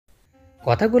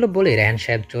কথাগুলো বলে রায়হান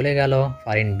সাহেব চলে গেল।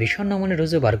 ফারিন বিষণ্ণ মনে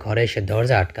রুজুবার ঘরে এসে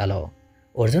দরজা আটকালো।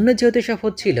 ওর জন্য যেহেতু সব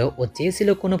হচ্ছিল, ও চেয়েছিল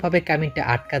কোনোভাবে কামিনটা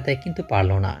আটকাতে, কিন্তু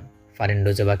পারল না। ফারিন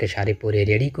রুজুবাকে শাড়ি পরিয়ে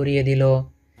রেডি করিয়ে দিল।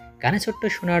 কানে ছোট্ট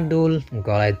সোনার দুল,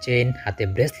 গলায় চেন, হাতে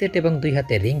ব্রেসলেট এবং 2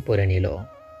 হাতে রিং পরে নিল।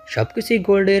 সবকিছুই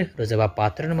গোল্ডের। রুজুবা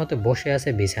পাত্রের মতো বসে আছে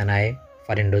বিছানায়।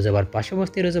 ফারিন রুজুবার পাশে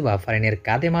বসতে রুজুবা ফারিনের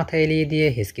কাঁধে মাথা এলিয়ে দিয়ে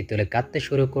হিসকি তুলে কাঁদতে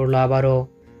শুরু করলো আবারও।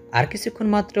 আর কিছুক্ষণ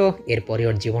মাত্র, এরপরে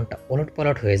ওর জীবনটা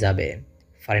ওলটপালট হয়ে যাবে।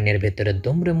 ফারিনের ভেতরে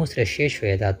দুমড়ে মুচড়ে শেষ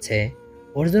হয়ে যাচ্ছে।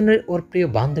 ওর জন্য ওর প্রিয়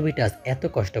বান্ধবীটা আজ এত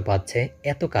কষ্ট পাচ্ছে,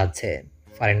 এত কাঁদছে।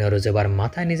 ফারিন রুজুবার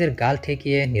মাথায় নিজের গাল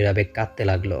ঠেকিয়ে নীরবে কাঁদতে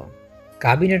লাগলো।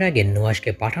 কাবিনের আগে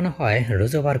নুহাসকে পাঠানো হয়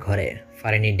রুজুবার ঘরে।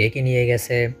 ফারিনি ডেকে নিয়ে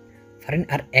গেছে। ফারিন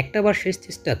আর একটাবার শেষ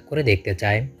চেষ্টা করে দেখতে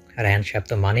চায়। রায়হান সাহেব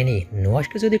তো মানেনি।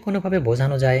 নুহাসকে যদি কোনোভাবে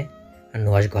বোঝানো যায়। আর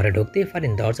নুহাস ঘরে ঢুকতেই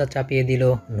ফারিন দরজা চাপিয়ে দিল।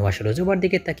 নুহাস রুজুবার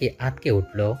দিকে তাকিয়ে আটকে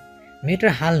উঠল।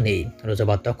 মেয়েটার হাল নেই।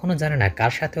 রুজুবা তখনও জানে না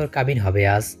কার সাথে ওর কাবিন হবে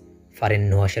আজ। ফারিন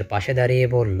নুহাসের পাশে দাঁড়িয়ে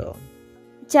বলল,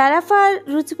 জারাফার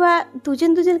রুজবা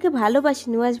দুজনকে ভালোবাসে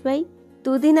নুয়াজ ভাই।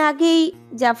 2 দিন আগেই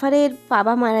জাফারের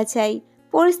বাবা মারা যায়।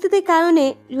 পরিস্থিতির কারণে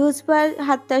রুজবার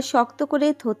হাতটা শক্ত করে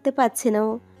ধরতে পারছে না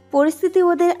ও। পরিস্থিতি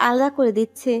ওদের আলাদা করে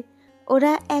দিচ্ছে।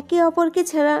 ওরা একে অপরকে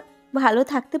ছাড়া ভালো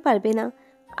থাকতে পারবে না।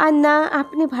 আর না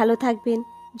আপনি ভালো থাকবেন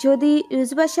যদি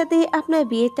রুজবার সাথে আপনার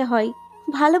বিয়েটা হয়।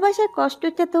 ভালোবাসার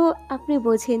কষ্টটা তো আপনি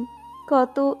বোঝেন।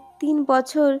 কত 3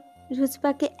 বছর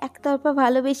রুজবাকে একতরফা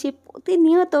ভালোবেসে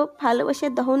প্রতিনিয়ত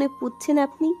ভালোবাসার দহনে পুড়ছেন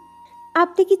আপনি।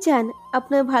 আপনি কি চান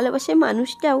আপনার ভালোবাসার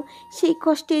মানুষটাও সেই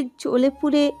কষ্টে জ্বলে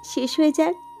পুড়ে শেষ হয়ে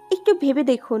যাক? একটু ভেবে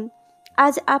দেখুন,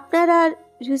 আজ আপনার আর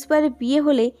রুজবারের বিয়ে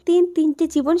হলে 3টে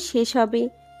জীবন শেষ হবে।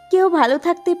 কেউ ভালো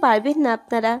থাকতে পারবেন না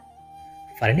আপনারা।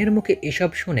 ফারিনের মুখে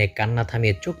এসব শুনে কান্না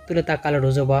থামিয়ে চোখ তুলে তাকালো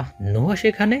রুজুবা। নুহাস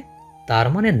এখানে? তার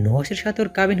মানে নুহাসের সাথে ওর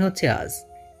কাবিন হচ্ছে আজ।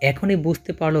 এখনই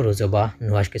বুঝতে পারলো রুজুবা।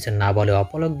 নুহাস কিছু না বলে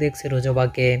অপলক দেখছে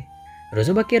রুজুবাকে।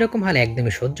 রুজুবাকে এরকম হালে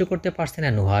একদমই সহ্য করতে পারছে না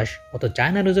নুহাস। ও তো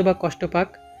চায় না রুজুবা কষ্ট পাক।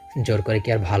 জোর করে কি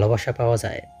আর ভালোবাসা পাওয়া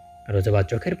যায়? রুজুবা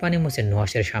চোখের পানি মুছে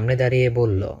নুহাসের সামনে দাঁড়িয়ে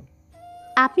বলল,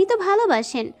 আপনি তো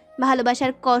ভালোবাসেন,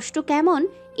 ভালোবাসার কষ্ট কেমন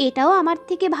এটাও আমার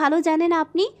থেকে ভালো জানেন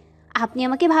আপনি। আপনি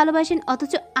আমাকে ভালোবাসেন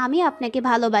অথচ আমি আপনাকে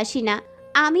ভালোবাসি না।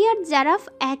 আমি আর জারাফ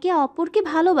একে অপরকে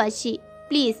ভালোবাসি।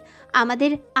 প্লিজ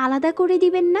আমাদের আলাদা করে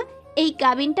দিবেন না, এই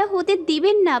কাবিনটা হতে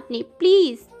দিবেন না আপনি,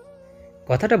 প্লিজ।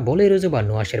 কথাটা বলে রুজুবা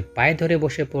নুহাসের পায়ে ধরে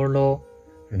বসে পড়ল।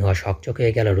 নুহাস হকচক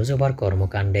হয়ে গেল রুজুবার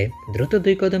কর্মকাণ্ডে। দ্রুত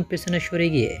 2 কদম পেছনে সরে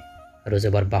গিয়ে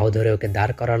রুজুবার বাহু ধরে ওকে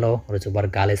দাঁড় করালো। রুজুবার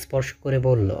গালে স্পর্শ করে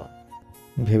বলল,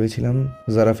 ভেবেছিলাম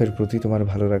জারাফের প্রতি তোমার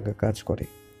ভালো লাগা কাজ করে।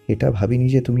 এটা ভাবিনি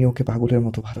যে তুমি ওকে পাগলের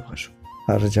মতো ভালোবাসো।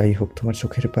 আর যাই হোক, তোমার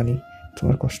চোখের পানি,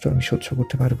 তোমার কষ্ট আমি সহ্য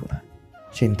করতে পারবো না।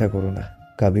 চিন্তা করো না,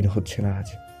 কাবিন হচ্ছে না আজ।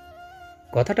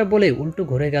 কথাটা বলে উল্টো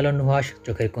ঘুরে গেল নুহাস।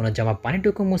 চোখের কোনো জামা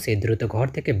পানিটুকু মুছে দ্রুত ঘর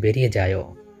থেকে বেরিয়ে যায় ও।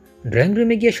 ড্রয়িং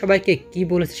রুমে গিয়ে সবাইকে কি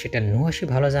বলেছে সেটা নুহাসই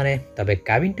ভালো জানে। তবে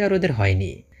কাবিনটা আর ওদের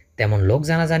হয়নি। তেমন লোক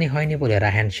জানাজানি হয়নি বলে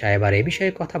রায়হান সাহেব আর এ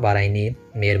বিষয়ে কথা বাড়ায়নি।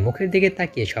 মেয়ের মুখের দিকে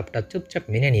তাকিয়ে সবটা চুপচাপ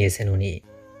মেনে নিয়েছেন উনি।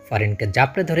 ফারিনকে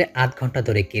জাপড়ে ধরে 8 ঘন্টা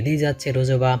ধরে কেঁদেই যাচ্ছে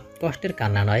রোজবা। কষ্টের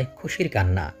কান্না নয়, খুশির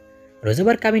কান্না।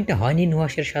 রোজবার কাবিনটা হয়নি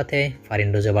নুহাসের সাথে। ফারিন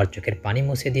রোজবার চোখের পানি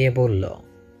মুছে দিয়ে বলল,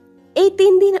 এই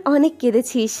 3 দিন অনেক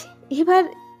কেঁদেছিস, এবার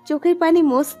চোখের পানি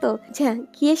মস্ত। যা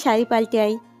গিয়ে শাড়ি পাল্টে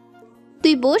আই।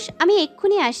 তুই বস, আমি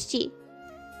এক্ষুনি আসছি।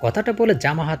 কথাটা বলে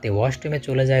জামা হাতে ওয়াশরুমে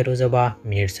চলে যায় রোজবা।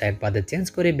 মিনিট 6 বাদে চেঞ্জ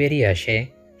করে বেরিয়ে আসে।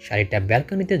 শাড়িটা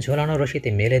ব্যালকনিতে ঝোলানো রশিতে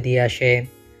মেলে দিয়ে আসে।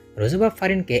 রোজবা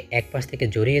ফারিনকে এক পাশ থেকে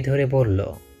জড়িয়ে ধরে বলল,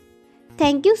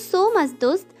 থ্যাংক ইউ সো মাচ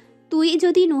দোস্ত। তুই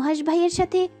যদি নুহাস ভাইয়ের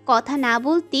সাথে কথা না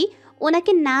বলতি,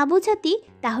 ওনাকে না বোঝাতি,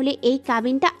 তাহলে এই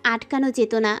কাবিনটা আটকানো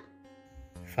যেত না।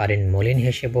 ফারিন মলিন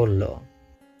হেসে বলল,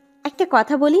 একটা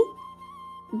কথা বলি?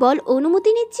 বল, অনুমতি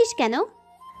নিচ্ছিস কেন?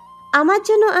 আমার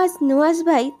জন্য আজ নুয়াজ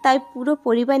ভাই তার পুরো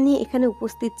পরিবার নিয়ে এখানে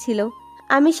উপস্থিত ছিল।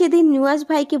 আমি সেদিন নুয়াজ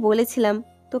ভাইকে বলেছিলাম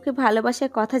তোকে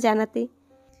ভালোবাসার কথা জানাতে।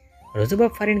 রোজবা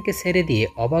ফারিনকে ছেড়ে দিয়ে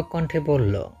অবাক কণ্ঠে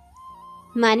বলল,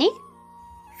 মানে?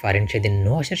 ফারিন সেদিন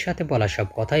নুহাসের সাথে বলা সব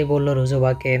কথাই বলল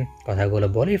রোজবাকে। কথাগুলো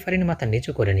বলেই ফারিন মাথা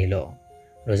নিচু করে নিল।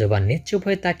 রোজবা নিশ্চুপ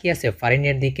হয়ে তাকিয়ে আছে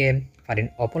ফারিনের দিকে। ফারিন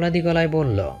অপরাধী গলায়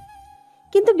বলল,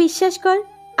 কিন্তু বিশ্বাস কর,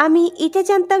 আমি এটা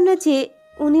জানতাম না যে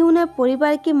উনি ওনার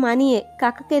পরিবারকে মানিয়ে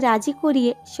কাকাকে রাজি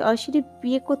করিয়ে সরাসরি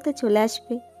বিয়ে করতে চলে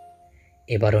আসবে।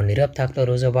 এবারও নীরব থাকলো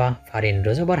রোজবা। ফারিন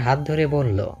রোজবার হাত ধরে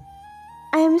বলল,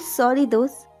 আই এম সরি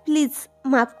দোস্ত, প্লিজ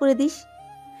মাফ করে দিস।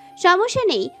 সমস্যা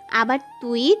নেই, আবার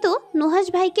তুই তো নুহাস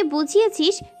ভাইকে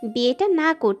বুঝিয়েছিস বিয়েটা না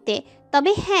করতে।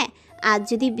 তবে হ্যাঁ, আজ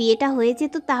যদি বিয়েটা হয়ে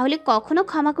যেত তাহলে কখনো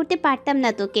ক্ষমা করতে পারতাম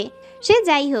না তোকে। সে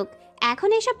যাই হোক, এখন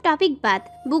এসব টপিক বাদ,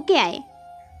 বুকে আয়।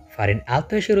 ফারিন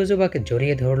আলতো এসে রোজবাকে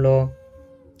জড়িয়ে ধরল।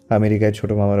 আমেরিকায় ছোট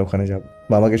মামার ওখানে যাব,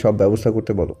 মামাকে সব ব্যবস্থা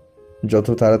করতে বলো। যত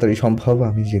তাড়াতাড়ি সম্ভব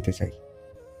আমি যেতে চাই।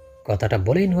 কথাটা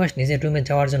বলেই নুহাস নিজের রুমে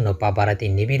যাওয়ার জন্য পা বাড়াতেই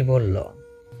নিবিড় বলল।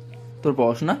 তোর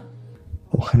পড়াশোনা?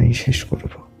 ওখানেই শেষ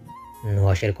করব।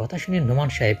 নুহাসের কথা শুনে নোমান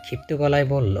সাহেব ক্ষিপ্ত গলায়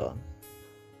বলল।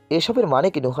 এসবের মানে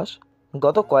কি নুহাস?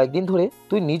 গত কয়েকদিন ধরে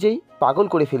তুই নিজেই পাগল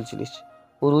করে ফেলছিলিস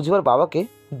ও রুজবার বাবাকে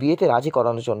বিয়েতে রাজি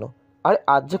করানোর জন্য। আর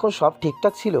আজ যখন সব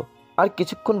ঠিকঠাক ছিল আর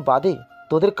কিছুক্ষণ বাদেই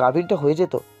তোদের কাবিনটা হয়ে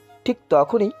যেত, ঠিক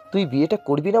তখনই তুই বিয়েটা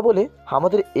করবি না বলে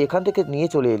আমাদের এখান থেকে নিয়ে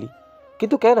চলে এলি।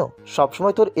 কিন্তু কেন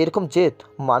সবসময় তোর এরকম জেদ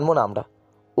মানব না আমরা?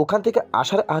 ওখান থেকে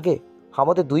আসার আগে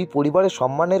আমাদের দুই পরিবারের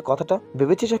সম্মানের কথাটা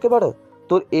ভেবেছিস একেবারও?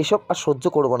 তোর এসব আর সহ্য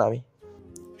করবো না আমি।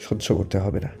 সহ্য করতে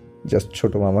হবে না, জাস্ট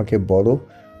ছোট মামাকে বলো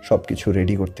সব কিছু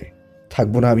রেডি করতে।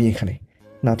 থাকবো না আমি এখানে,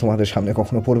 না তোমাদের সামনে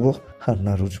কখনো পড়বো আর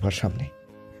না রুজবার সামনে।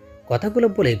 কথাগুলো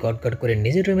বলে গটগট করে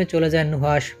নিজের রুমে চলে যায়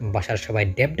নুহাস। বাসার সবাই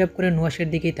ড্যাব ড্যাব করে নুহাসের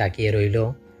দিকেই তাকিয়ে রইল।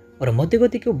 ওর মধ্যে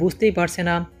গতি কেউ বুঝতেই পারছে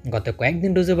না গত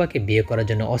কয়েকদিন রুজুবাকে বিয়ে করার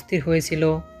জন্য অস্থির হয়েছিল,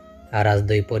 আর আজ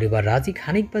দুই পরিবার রাজি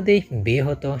খানিক বাদেই বিয়ে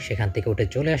হতো সেখান থেকে উঠে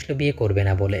চলে আসলো বিয়ে করবে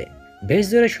না বলে। বেশ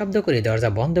জোরে শব্দ করে দরজা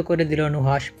বন্ধ করে দিল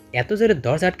নুহাস। এত জোরে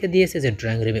দরজা আটকে দিয়েছে যে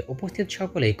ড্রয়িং রুমে উপস্থিত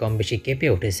সকলেই কম বেশি কেঁপে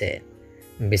উঠেছে।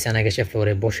 বিছানা ঘেঁষে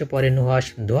ফ্লোরে বসে পড়ে নুহাস।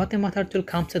 দুহাতে মাথার চুল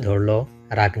খামচে ধরলো।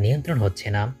 রাগ নিয়ন্ত্রণ হচ্ছে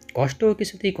না, কষ্টও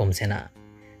কিছুতেই কমছে না।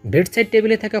 বেডসাইড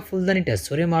টেবিলে থাকা ফুলদানিটা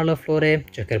ছুঁড়ে মারলো ফ্লোরে।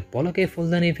 চোখের পলকে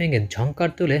ফুলদানি ভেঙে ঝংকার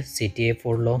তুলে ছিটিয়ে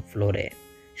পড়লো ফ্লোরে।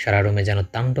 সারা রুমে যেন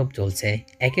তাণ্ডব চলছে।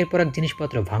 একের পর এক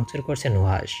জিনিসপত্র ভাঙচুর করছে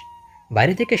নুহাস।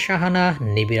 বাইরে থেকে শাহানা,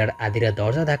 নিবিড় আর আদিরা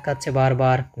দরজা ধাক্কাচ্ছে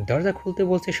বারবার। দরজা খুলতে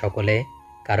বলছে সকলে,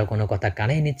 কারো কোনো কথা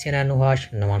কানেই নিচ্ছে না নুহাস।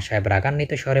 নোমান সাহেব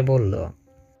রাগান্বিত স্বরে বলল।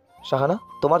 শাহানা,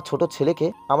 তোমার ছোট ছেলেকে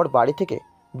আমার বাড়ি থেকে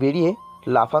বেরিয়ে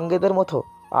লাফাঙ্গেদের মতো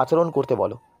আচরণ করতে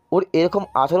বলো। ওর এরকম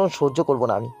আচরণ সহ্য করব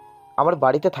না আমি। আমার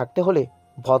বাড়িতে থাকতে হলে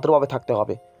ভদ্রভাবে থাকতে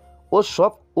হবে।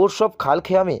 ওর সব খাল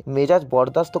খেয়ে আমি মেজাজ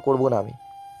বরদাস্ত করব না আমি।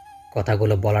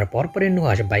 কথাগুলো বলার পরপরই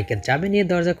নুহাস বাইকের চাবি নিয়ে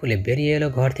দরজা খুলে বেরিয়ে এলো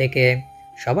ঘর থেকে।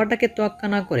 সবারটাকে তোয়াক্কা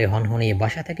না করে হনহনিয়ে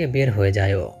বাসা থেকে বের হয়ে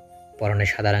যায় ও। পরনে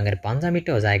সাদা রঙের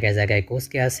পাঞ্জাবিটাও জায়গায় জায়গায়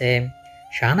কুঁচকে আছে।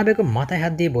 শাহানা বেগম মাথায়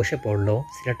হাত দিয়ে বসে পড়লো।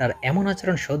 ছেলেটার এমন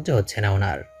আচরণ সহ্য হচ্ছে না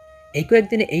ওনার। এই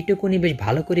কয়েকদিনে এইটুকুনি বেশ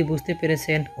ভালো করে বুঝতে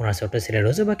পেরেছেন ওনার ছোট ছেলে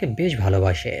রুজুবাকে বেশ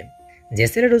ভালোবাসে। যে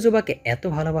ছেলে রুজুবাকে এত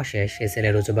ভালোবাসে সে ছেলে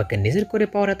রুজুবাকে নিজের করে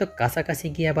পাওয়ার এত কাছাকাছি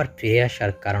গিয়ে আবার ফিরে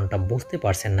আসার কারণটা বুঝতে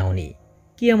পারছেন না উনি।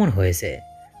 কি এমন হয়েছে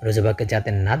রুজুবাকে যাতে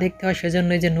না দেখতে হয়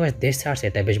সেজন্যই যে নুহাস দেশ ছাড়ছে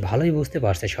এটা বেশ ভালোই বুঝতে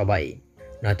পারছে সবাই।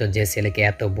 নয়তো যে ছেলেকে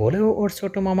এত বলেও ওর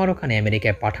ছোট মামার ওখানে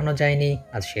আমেরিকায় পাঠানো যায়নি,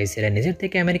 আজ সেই ছেলে নিজের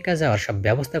থেকে আমেরিকা যাওয়ার সব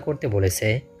ব্যবস্থা করতে বলেছে।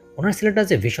 ওনার ছেলেটা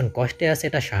যে ভীষণ কষ্টে আছে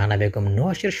এটা শাহানা বেগম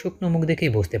নুহাসের শুকনো মুখ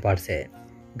দেখেই বুঝতে পারছে।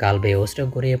 গাল বেয়ে অশ্রু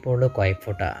গড়িয়ে পড়লো কয়েক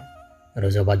ফোঁটা।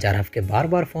 রুজুবা জারাফকে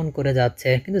বারবার ফোন করে যাচ্ছে,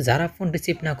 কিন্তু জারাফ ফোন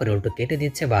রিসিভ না করে উল্টো কেটে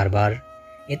দিচ্ছে বারবার।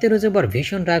 এতে রুজুবার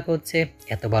ভীষণ রাগ হচ্ছে।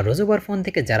 এতবার রুজুবার ফোন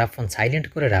থেকে জারাফ ফোন সাইলেন্ট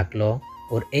করে রাখলো।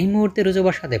 ওর এই মুহূর্তে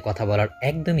রুজুবার সাথে কথা বলার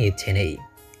একদমই ইচ্ছে নেই।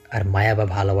 আর মায়া বা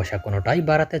ভালোবাসা কোনোটাই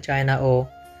বাড়াতে চায় না ও।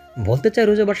 বলতে চায়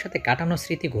রুজুবার সাথে কাটানো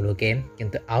স্মৃতিগুলোকে,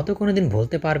 কিন্তু আদৌ কোনোদিন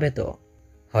বলতে পারবে তো?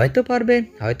 হয়তো পারবে,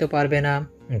 হয়তো পারবে না।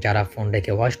 জারাফ ফোন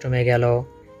রেখে ওয়াশরুমে গেল।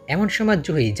 এমন সময়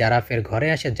জুহি জারাফের ঘরে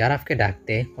আসে জারাফকে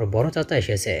ডাকতে। ওর বড় চাচা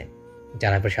এসেছে,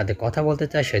 জারাফের সাথে কথা বলতে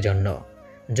চায় সেজন্য।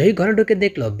 জয়ী ঘরে ঢুকে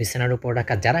দেখলো বিছানার উপর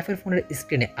রাখা জারাফের ফোনের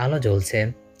স্ক্রিনে আলো জ্বলছে।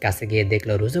 কাছে গিয়ে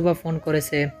দেখলো রুজুবা ফোন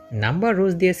করেছে, নাম্বার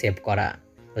রোজ দিয়ে সেভ করা।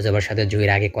 রুজুবার সাথে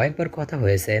জয়ীর আগে কয়েকবার কথা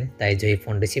হয়েছে, তাই জয়ী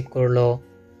ফোন রিসিভ করলো।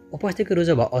 উপাস থেকে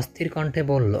রুজুবা অস্থির কণ্ঠে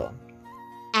বলল।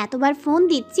 এতবার ফোন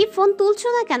দিচ্ছি, ফোন তুলছো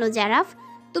না কেন জারাফ?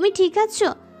 তুমি ঠিক আছো?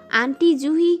 আন্টি,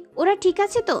 জুহি ওরা ঠিক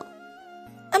আছে তো?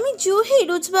 আমি জুহি,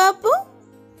 রুজবা আপু।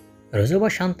 রুজুবা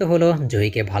শান্ত হলো,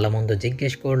 জয়ীকে ভালো মন্দ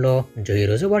জিজ্ঞেস করলো। জয়ী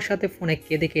রুজুবার সাথে ফোনে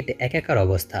কেঁদে কেটে একাকার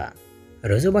অবস্থা।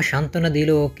 রুজুবা সান্ত্বনা দিল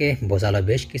ওকে, বোঝালো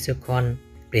বেশ কিছুক্ষণ।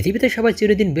 পৃথিবীতে সবাই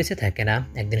চিরদিন বেঁচে থাকে না,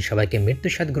 একদিন সবাইকে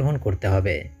মৃত্যুর স্বাদ গ্রহণ করতে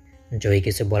হবে। জয়ী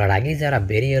কিছু বলার আগেই যারা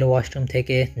বেরিয়ে এলো ওয়াশরুম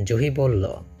থেকে। জুহি বলল,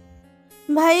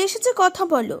 ভাই এসেছে, কথা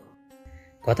বলো।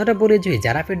 কথাটা বলে জুহি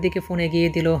জারাফের দিকে ফোন এগিয়ে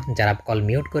দিল। জারাফ কল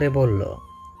মিউট করে বলল,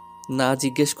 না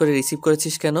জিজ্ঞেস করে রিসিভ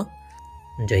করেছিস কেন?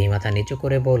 জয়ী মাথা নিচু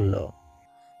করে বলল,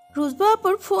 রুজবা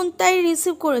আপুর ফোন তাই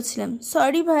রিসিভ করেছিলাম,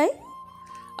 সরি ভাই।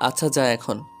 আচ্ছা যা,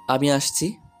 এখন আমি আসছি।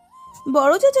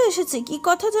 বড় চাচা এসেছে, কি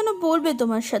কথা যেন বলবে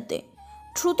তোমার সাথে,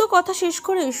 দ্রুত কথা শেষ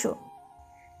করে এসো।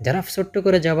 জারাফ ছোট্ট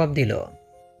করে জবাব দিল।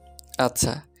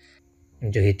 আচ্ছা।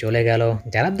 জুহি চলে গেল।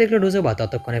 জারাফ দেখলো রুজুবা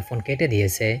ততক্ষণে ফোন কেটে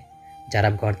দিয়েছে।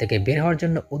 জারাফ ঘর থেকে বের হওয়ার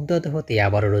জন্য উদ্যত হতে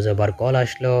আবারও রুজুবার কল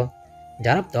আসলো।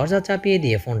 জারাফ দরজা চাপিয়ে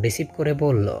দিয়ে ফোন রিসিভ করে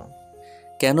বলল,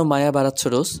 কেন মায়া বাড়াচ্ছ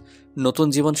রোজ? নতুন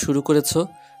জীবন শুরু করেছ,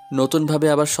 নতুনভাবে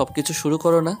আবার সব কিছু শুরু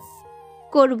করো না?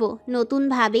 করব,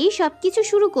 নতুনভাবেই সব কিছু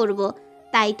শুরু করব,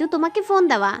 তাই তো তোমাকে ফোন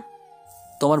দেওয়া।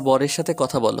 তোমার বরের সাথে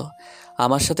কথা বলো,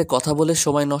 আমার সাথে কথা বলে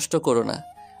সময় নষ্ট করো না।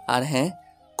 আর হ্যাঁ,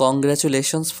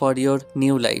 congratulations for your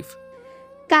new life.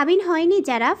 কাবিন হয়নি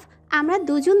জারাফ, আমরা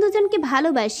দুজন দুজনকে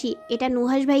ভালোবাসি, এটা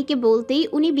নুহাস ভাইকে বলতেই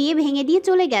উনি বিয়ে ভেঙে দিয়ে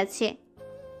চলে গেছে।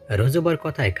 রোজবার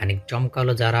কথায় খানিক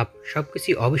চমকালো জারাফ। সবকিছু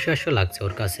অবিশ্বাস্য লাগছে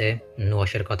ওর কাছে।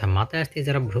 নুহাসের কথা মাথায় আসতে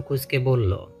জারাফ ভ্রুকুচকে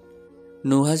বলল,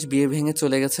 নুহাস বিয়ে ভেঙে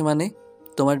চলে গেছে মানে?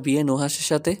 তোমার বিয়ে নুহাসের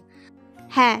সাথে?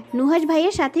 হ্যাঁ, নুহাস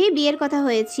ভাইয়ের সাথেই বিয়ের কথা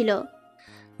হয়েছিল।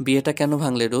 বিয়েটা কেন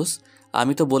ভাঙলে রোজ?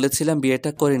 আমি তো বলেছিলাম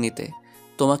বিয়েটা করে নিতে।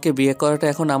 তোমাকে বিয়ে করাটা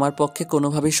এখন আমার পক্ষে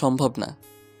কোনোভাবেই সম্ভব না।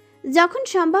 যখন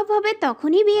সম্ভব হবে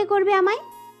তখনই বিয়ে করবে আমায়।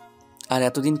 আর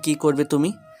এতদিন কি করবে তুমি?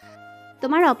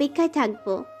 তোমার অপেক্ষায়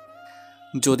থাকবো।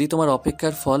 যদি তোমার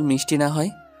অপেক্ষার ফল মিষ্টি না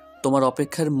হয়, তোমার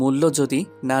অপেক্ষার মূল্য যদি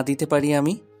না দিতে পারি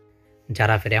আমি?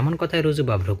 জারাফের এমন কথায়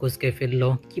রুজুবা ভ্রুকুচকে ফেলল।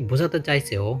 কি বোঝাতে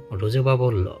চাইছে ও? রুজুবা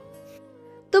বলল,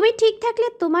 তুমি ঠিক থাকলে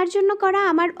তোমার জন্য করা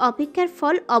আমার অপেক্ষার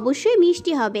ফল অবশ্যই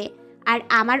মিষ্টি হবে, আর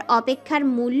আমার অপেক্ষার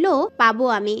মূল্য পাবো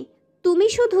আমি। তুমি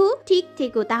শুধু ঠিক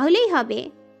থেকো, তাহলেই হবে।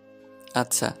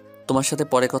 আচ্ছা, তোমার সাথে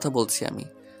পরে কথা বলছি আমি।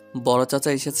 বড়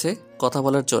চাচা এসেছে কথা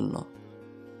বলার জন্য।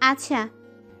 আচ্ছা।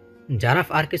 জারাফ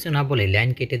আর কিছু না বলে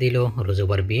লাইন কেটে দিল।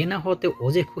 রুজুবার বিয়ে না হতে ও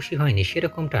যে খুশি হয়নি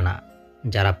সেরকমটা না।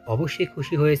 জারাফ অবশ্যই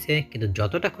খুশি হয়েছে, কিন্তু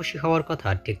যতটা খুশি হওয়ার কথা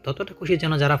ঠিক ততটা খুশি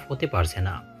যেন জারাফ হতে পারছে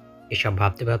না। এসব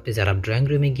ভাবতে ভাবতে জারাফ ড্রয়িং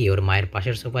রুমে গিয়ে ওর মায়ের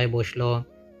পাশের সোফায় বসলো।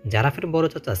 জারাফের বড়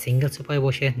চাচা সিঙ্গেল সোফায়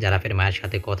বসে জারাফের মায়ের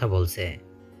সাথে কথা বলছে।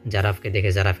 জারাফকে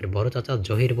দেখে জারাফের বড় চাচা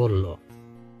জহির বলল,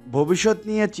 ভবিষ্যৎ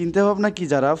নিয়ে চিন্তা ভাবনা কি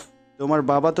জারাফ? তোমার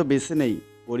বাবা তো বেঁচে নেই,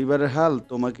 পরিবারের হাল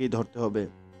তোমাকেই ধরতে হবে।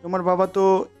 তোমার বাবা তো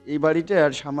এই বাড়িতে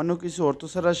আর সামান্য কিছু অর্থ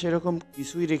ছাড়া সেরকম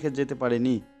কিছুই রেখে যেতে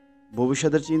পারেনি।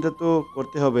 ভবিষ্যতের চিন্তা তো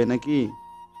করতে হবে নাকি?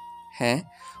 হ্যাঁ,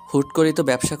 হুট করে তো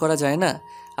ব্যবসা করা যায় না।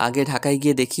 আগে ঢাকায়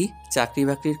গিয়ে দেখি চাকরি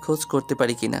বাকরির খোঁজ করতে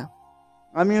পারি কিনা।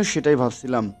 আমিও সেটাই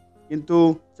ভাবছিলাম, কিন্তু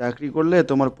চাকরি করলে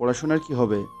তোমার পড়াশোনার কি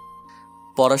হবে?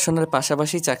 পড়াশোনার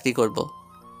পাশাপাশি চাকরি করব।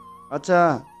 আচ্ছা,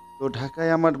 তো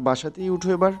ঢাকায় আমার বাসাতেই উঠো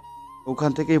এবার।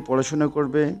 ওখান থেকেই পড়াশোনা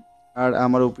করবে আর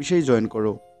আমার অফিসেই জয়েন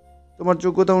করো। তোমার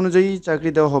যোগ্যতা অনুযায়ী চাকরি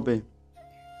দেওয়া হবে।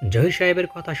 জহির সাহেবের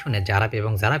কথা শুনে জারাফ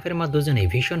এবং জারাফের মা দুজনেই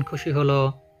ভীষণ খুশি হলো।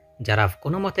 জারাফ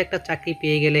কোনো মতে একটা চাকরি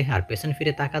পেয়ে গেলে আর পেছন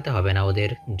ফিরে তাকাতে হবে না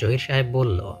ওদের। জহির সাহেব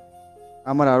বলল,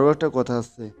 আমার আরও একটা কথা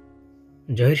আছে।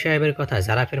 জহির সাহেবের কথা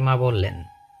জারাফের মা বললেন,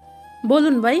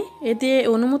 বলুন ভাই, এতে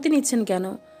অনুমতি নিচ্ছেন কেন?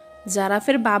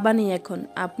 জারাফের বাবা নেই এখন,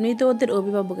 আপনিই তো ওদের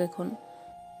অভিভাবক এখন।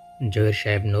 জহির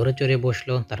সাহেব নড়ে চড়ে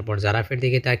বসলো। তারপর জারাফের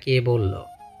দিকে তাকিয়ে বলল,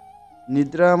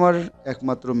 নিদ্রা আমার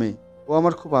একমাত্র মেয়ে। ও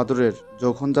আমার খুব আদরের।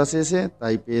 যখন যা চেয়েছে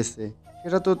তাই পেয়েছে,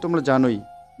 সেটা তো তোমরা জানোই।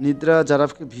 নিদ্রা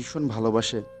জারাফকে ভীষণ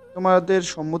ভালোবাসে। তোমাদের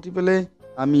সম্মতি পেলে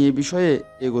আমি এ বিষয়ে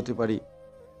এগোতে পারি।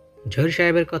 জহির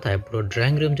সাহেবের কথায় পুরো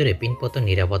ড্রয়িং রুম জুড়ে পিনপত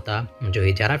নীরবতা।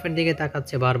 জহি জারাফের দিকে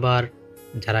তাকাচ্ছে বারবার।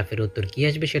 জারাফের উত্তর কি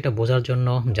আসবে সেটা বোঝার জন্য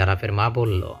জারাফের মা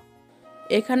বলল,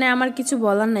 এখানে আমার কিছু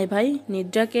বলার নাই ভাই।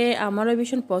 নিদ্রাকে আমারও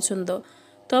ভীষণ পছন্দ,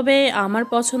 তবে আমার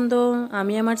পছন্দ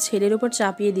আমি আমার ছেলের উপর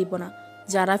চাপিয়ে দিব না।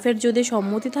 জারাফের যদি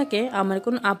সম্মতি থাকে আমার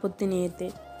কোনো আপত্তি নেই এতে।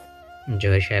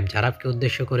 জহির সাহেব জারাফকে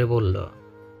উদ্দেশ্য করে বলল।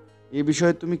 এ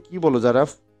বিষয়ে তুমি কি বলো জারাফ?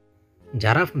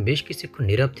 জারাফ বেশ কিছুক্ষণ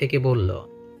নীরব থেকে বলল,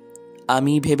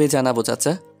 আমি ভেবে জানাবো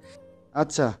চাচা।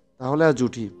 আচ্ছা, তাহলে আজ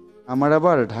উঠি। আমার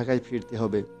আবার ঢাকায় ফিরতে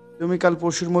হবে। তুমি কাল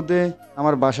পরশুর মধ্যে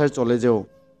আমার বাসায় চলে যাও।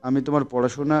 আমি তোমার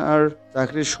পড়াশোনা আর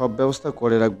চাকরির সব ব্যবস্থা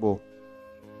করে রাখবো।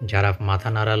 জারাফ মাথা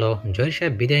নাড়ালো। জহির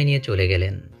সাহেব বিদায় নিয়ে চলে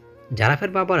গেলেন।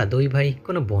 জারাফের বাবারা দুই ভাই,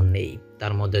 কোনো বোন নেই।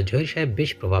 তার মধ্যে জহির সাহেব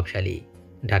বেশ প্রভাবশালী।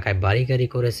 ঢাকায় বাড়ি গাড়ি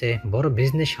করেছে, বড়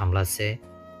বিজনেস সামলাচ্ছে।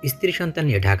 স্ত্রী সন্তান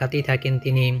নিয়ে ঢাকাতেই থাকেন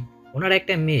তিনি। ওনার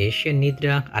একটা মেয়ে, সে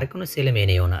নিদ্রা, আর কোনো ছেলে মেয়ে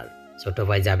নেই ওনার। ছোট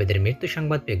ভাই জাবেদের মৃত্যু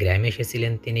সংবাদ পেয়ে গ্রামে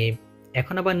এসেছিলেন তিনি।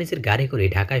 এখন আবার নিজের গাড়ি করে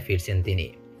ঢাকায় ফিরছেন তিনি।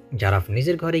 জারাফ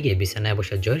নিজের ঘরে গিয়ে বিছানায়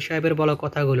বসে জহির সাহেবের বলা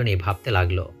কথাগুলো নিয়ে ভাবতে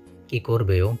লাগলো। কি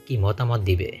করবে ও? কি মতামত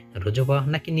দিবে? রুজুবা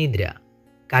নাকি নিদ্রা?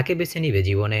 কাকে বেছে নিবে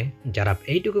জীবনে? জারাফ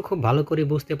এইটুকু খুব ভালো করে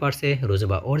বুঝতে পারছে,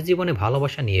 রুজুবা ওর জীবনে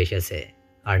ভালোবাসা নিয়ে এসেছে,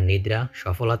 আর নিদ্রা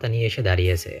সফলতা নিয়ে এসে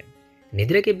দাঁড়িয়েছে।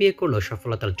 নিদ্রাকে বিয়ে করলো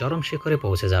সফলতার চরম শিখরে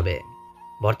পৌঁছে যাবে।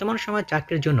 বর্তমান সময়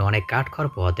চাকরির জন্য অনেক কাঠখড়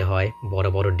পোহাতে হয়। বড়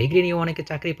বড় ডিগ্রি নিয়ে অনেকে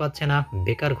চাকরি পাচ্ছে না,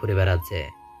 বেকার ঘুরে বেড়াচ্ছে।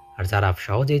 আর জারাফ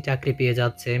সহজেই চাকরি পেয়ে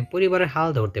যাচ্ছে, পরিবারের হাল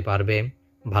ধরতে পারবে,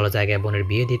 ভালো জায়গায় বোনের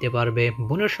বিয়ে দিতে পারবে,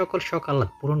 বোনের সকল শখ আহ্লাদ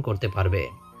পূরণ করতে পারবে,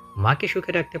 মাকে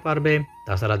সুখে রাখতে পারবে।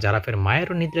 তাছাড়া জারাফের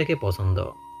মায়েরও নিদ্রাকে পছন্দ।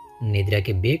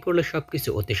 নিদ্রাকে বিয়ে করলে সবকিছু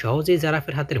অতি সহজেই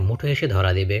জারাফের হাতের মুঠো এসে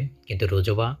ধরা দেবে। কিন্তু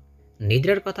রুজুবা,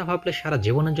 নিদ্রার কথা ভাবলে সারা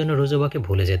জীবনের জন্য রুজুবাকে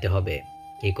ভুলে যেতে হবে।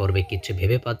 কি করবে কিচ্ছু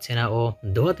ভেবে পাচ্ছে না ও।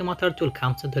 দোয়াতে মাথার চুল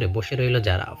খামচে ধরে বসে রইল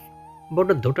জারাফ। বড়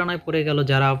দোটানায় পড়ে গেল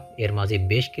জারাফ। এর মাঝে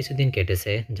বেশ কিছুদিন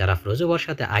কেটেছে। জারাফ রুজুবার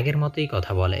সাথে আগের মতোই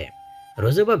কথা বলে।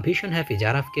 রুজুবা ভীষণ হ্যাপি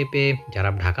জারাফকে পেয়ে।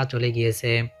 জারাফ ঢাকা চলে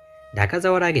গিয়েছে। ঢাকা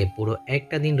যাওয়ার আগে পুরো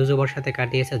একটা দিন রুজুবার সাথে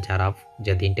কাটিয়েছে জারাফ,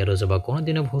 যে দিনটা রুজুবা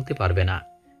কোনোদিনও ভুলতে পারবে না।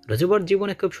 রুজুবার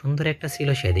জীবনে খুব সুন্দর একটা ছিল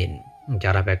সেদিন।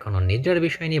 জারাফ এখনো নিদ্রার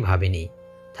বিষয় নিয়ে ভাবেনি।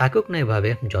 থাকুক না এভাবে,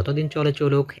 যতদিন চলে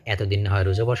চলুক, এতদিন না হয়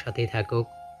রুজবার সাথেই থাকুক।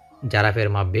 জারাফের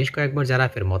মা বেশ কয়েকবার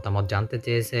জারাফের মতামত জানতে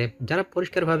চেয়েছে। জারাফ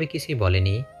পরিষ্কারভাবে কিছুই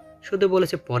বলেনি, শুধু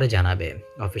বলেছে পরে জানাবে।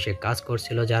 অফিসে কাজ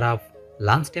করছিল জারাফ,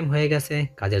 লাঞ্চ টাইম হয়ে গেছে,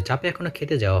 কাজের চাপে এখনো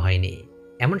খেতে যাওয়া হয়নি।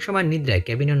 এমন সময় নিদ্রায়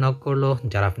কেবিনে নক করলো।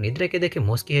 জারাফ নিদ্রাকে দেখে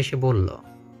মুচকি হেসে বলল,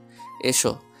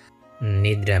 এসো।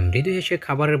 নিদ্রা মৃদু হেসে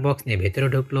খাবারের বক্স নিয়ে ভেতরে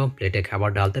ঢুকলো। প্লেটে খাবার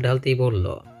ঢালতে ঢালতেই বলল,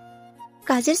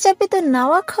 কাজের চাপে তো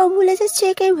নাওয়া খাওয়া ভুলে যাচ্ছে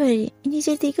একেবারে,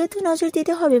 নিজের দিকে তো নজর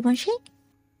দিতে হবে মশাই।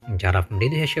 জারাফ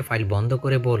মৃদু হেসে ফাইল বন্ধ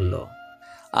করে বলল,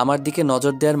 আমার দিকে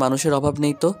নজর দেওয়ার মানুষের অভাব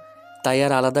নেই তো, তাই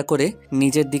আর আলাদা করে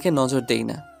নিজের দিকে নজর দেই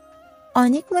না।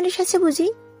 অনেক মানুষ আছে বুঝি?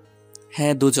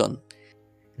 হ্যাঁ, দুজন।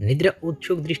 নিদ্রা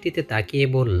উৎসুক দৃষ্টিতে তাকিয়ে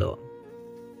বলল,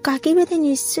 কাকে বেঁধে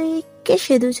নিশ্চয়ই কে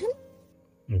সে দুজন?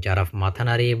 জারাফ মাথা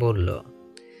নাড়িয়ে বলল,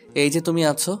 এই যে তুমি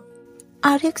আছো।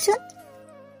 আর একজন?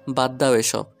 বাদ দাও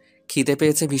এসব, খিদে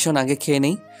পেয়েছে ভীষণ, আগে খেয়ে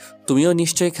নেই। তুমিও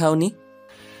নিশ্চয়ই খাওনি।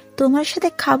 তোমার সাথে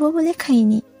খাবো বলে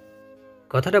খাইনি।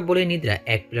 কথাটা বলে নিদ্রা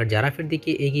এক প্লেট জারাফের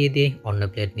দিকে এগিয়ে দিয়ে অন্য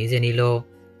প্লেট নিজে নিল।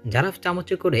 জারাফ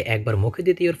চামচে করে একবার মুখে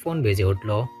দিতে ওর ফোন বেজে উঠল।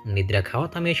 নিদ্রা খাওয়া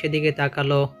থামিয়ে সেদিকে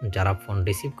তাকালো। জারাফ ফোন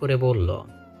রিসিভ করে বলল,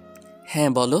 হ্যাঁ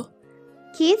বলো।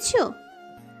 খেয়েছো?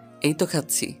 এই তো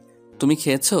খাচ্ছি। তুমি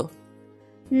খেয়েছো?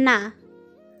 না।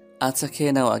 আচ্ছা,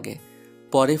 খেয়ে নাও আগে,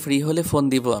 পরে ফ্রি হলে ফোন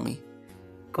দিব আমি।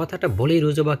 কথাটা বলেই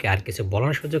রুজবাকে আর কিছু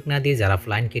বলার সুযোগ না দিয়ে জারাফ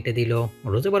লাইন কেটে দিল।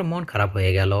 রুজবার মন খারাপ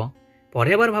হয়ে গেল। পরে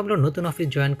আবার ভাবলো নতুন অফিস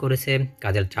জয়েন করেছে,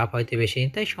 কাজের চাপ হয়তো বেশি,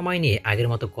 তাই সময় নিয়ে আগের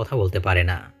মতো কথা বলতে পারে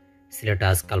না। ছেলেটা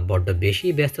আজকাল বড্ড বেশি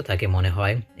ব্যস্ত থাকে মনে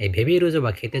হয়। এই ভেবেই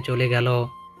রুজবা খেতে চলে গেল।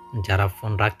 জারাফ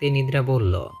ফোন রাখতেই নিদ্রা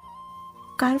বলল,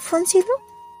 কার ফোন ছিল?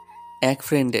 এক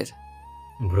ফ্রেন্ডের।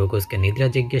 ভ্রুকুসকে নিদ্রা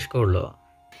জিজ্ঞেস করলো,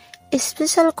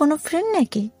 স্পেশাল কোনো ফ্রেন্ড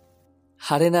নাকি?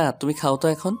 হারে না, তুমি খাও তো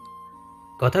এখন।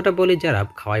 কথাটা বলে জারাফ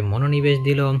খাওয়ায় মনোনিবেশ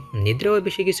দিল। নিদ্রাও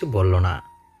বেশি কিছু বলল না।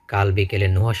 কাল বিকেলে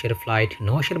নুহাসের ফ্লাইট।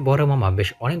 নুহাসের বড় মামা বেশ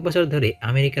অনেক বছর ধরে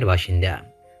আমেরিকার বাসিন্দা,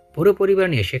 পুরো পরিবার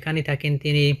নিয়ে সেখানে থাকেন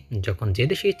তিনি। যখন যে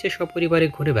দেশে ইচ্ছে সপরিবারে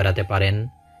ঘুরে বেড়াতে পারেন।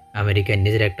 আমেরিকায়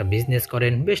নিজের একটা বিজনেস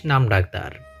করেন, বেশ নাম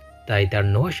ডাক্তার। তাই তার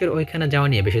নুহাসের ওইখানে যাওয়া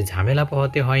নিয়ে বেশি ঝামেলা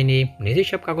পোহাতে হয়নি। নিজেই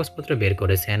সব কাগজপত্র বের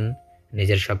করেছেন,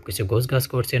 নিজের সবকিছু গোছগাছ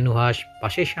করছে নুহাস।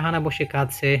 পাশে শাহানা বসে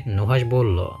কাঁদছে। নুহাস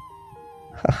বলল,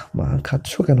 মা,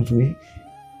 খাচ্ছ কেন তুমি?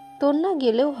 তোর না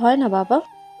গেলেও হয় না বাবা।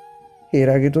 এর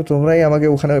আগে তো তোমরাই আমাকে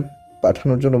ওখানে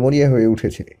পাঠানোর জন্য মরিয়া হয়ে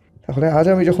উঠেছিলে, তাহলে আজ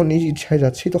আমি যখন নিজ ইচ্ছায়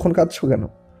যাচ্ছি তখন কাঁদছ কেন?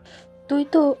 তুই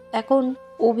তো এখন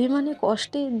অভিমানে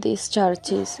কষ্টে দেশ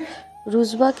ছাড়ছিস,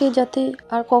 রুজবাকে যাতে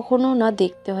আর কখনো না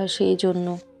দেখতে হয় সেই জন্য।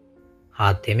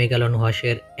 হাত থেমে গেল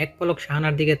নুহাসের। এক পলক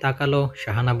শাহানার দিকে তাকালো।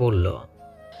 শাহানা বলল,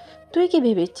 তুই কি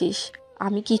ভেবেছিস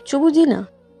আমি কিচ্ছু বুঝি না?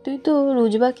 তুই তো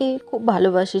রুজবাকে খুব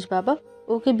ভালোবাসিস বাবা,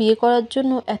 ওকে বিয়ে করার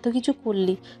জন্য এত কিছু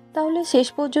করলি, তাহলে শেষ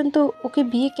পর্যন্ত ওকে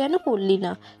বিয়ে কেন করলি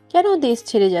না? কেন দেশ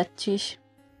ছেড়ে যাচ্ছিস?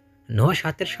 নুহাস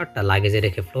হাতের শার্টটা লাগেজে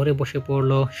রেখে ফ্লোরে বসে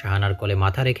পড়ল। শাহানার কোলে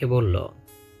মাথা রেখে বলল,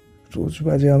 রোজ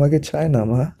বাজে আমাকে চায় না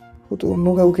মা, ও তো অন্য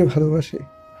কাউকে ভালোবাসে।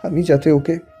 আমি যাতে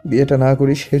ওকে বিয়েটা না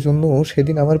করি সেজন্য ও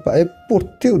সেদিন আমার পায়ে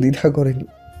পড়তেও দ্বিধা করেনি।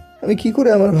 আমি কি করে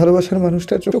আমার ভালোবাসার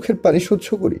মানুষটার চোখের পানি সহ্য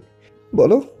করি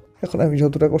বলো? এখন আমি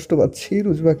যতটা কষ্ট পাচ্ছি,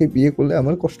 রুজবাকে বিয়ে করলে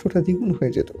আমার কষ্টটা দ্বিগুণ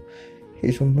হয়ে যেত।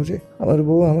 এই জন্য যে আমার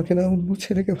বউ আমাকে না অন্য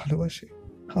ছেলেকে ভালোবাসে,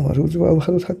 আমার রুজবাও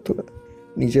ভালো থাকতো না।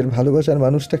 নিজের ভালোবাসার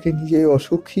মানুষটাকে নিজে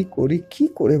অসুখী করি কি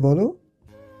করে বলো?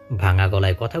 ভাঙা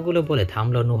গলায় কথাগুলো বলে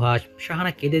থামল নুহাস।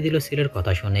 শাহানা কেঁদে দিল ছেলের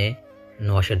কথা শুনে।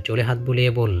 নুহাসের চোলে হাত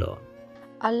বুলিয়ে বলল,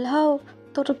 আল্লাহ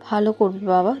তোর ভালো করবে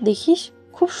বাবা, দেখিস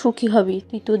খুব সুখী হবি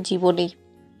তুই তোর জীবনে।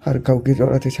 আর কাউকে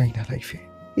জড়াতে চাই না লাইফে,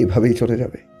 এভাবেই চলে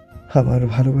যাবে। আমার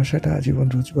ভালোবাসাটা আজীবন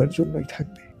রুজবার জন্যই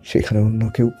থাকবে, সেখানে অন্য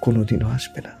কেউ কোনোদিনও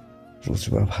আসবে না।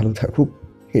 রুজবা ভালো থাকুক,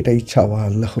 এটাই চাওয়া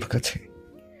আল্লাহর কাছে।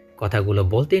 কথাগুলো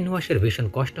বলতেই নুহাসের ভীষণ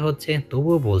কষ্ট হচ্ছে,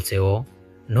 তবুও বলছে ও।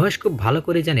 নুহাস খুব ভালো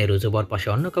করে জানে রুজবার পাশে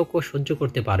অন্য কাউকে সহ্য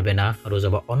করতে পারবে না,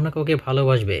 রুজবা অন্য কাউকে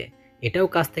ভালোবাসবে এটাও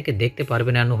কাছ থেকে দেখতে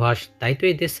পারবে না নুহাস। তাই তো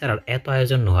এই দেশ ছাড়ার এত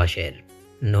আয়োজন নুহাসের।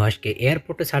 নুহাসকে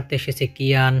এয়ারপোর্টে ছাড়তে এসেছে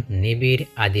কিয়ান, নিবিড়,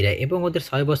 আদিরা এবং ওদের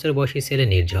 6 বছর বয়সী ছেলে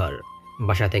নির্ঝর।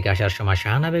 বাসা থেকে আসার সময়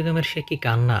শাহানা বেগমের সে কি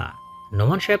কান্না!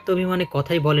 নোমান সাহেব তো অভিমানে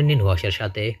কথাই বলেননি নুহাসের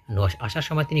সাথে। নুহাস আসার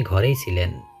সময় তিনি ঘরেই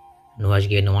ছিলেন। নুহাস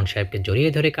গিয়ে নোমান সাহেবকে জড়িয়ে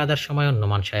ধরে কাঁদার সময়ও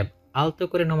নোমান সাহেব আলতো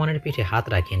করে নোমানের পিঠে হাত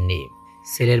রাখেননি।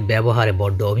 ছেলের ব্যবহারে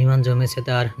বড্ড অভিমান জমেছে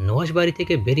তার। নুহাস বাড়ি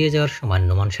থেকে বেরিয়ে যাওয়ার সময়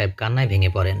নোমান সাহেব কান্নায়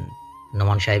ভেঙে পড়েন।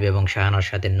 নোমান সাহেব এবং শাহানার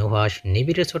সাথে নুহাস,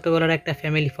 নিবিড়ের ছোটবেলার একটা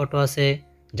ফ্যামিলি ফটো আছে,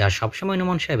 যা সবসময়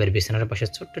নোমান সাহেবের বিছানার পাশে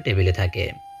ছোট্ট টেবিলে থাকে।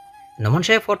 নোমান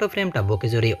সাহেব ফটো ফ্রেমটা বুকে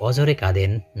জড়িয়ে অঝরে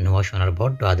কাঁদেন। নুহাস ওনার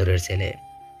বড্ড আদরের ছেলে।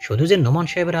 শুধু যে নোমান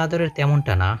সাহেবের আদরের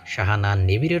তেমনটা না, শাহানা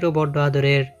নিবিড়েরও বড্ড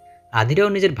আদরের। আদিরাও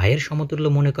নিজের ভাইয়ের সমতুল্য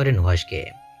মনে করে নুহাসকে।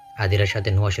 আদিরার সাথে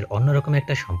নুহাসের অন্যরকম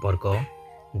একটা সম্পর্ক।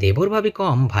 দেবর ভাবি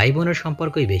কম, ভাই বোনের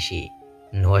সম্পর্কই বেশি।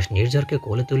 নুহাশ নির্ঝরকে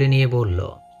কোলে তুলে নিয়ে বলল,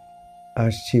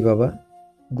 আসছি বাবা,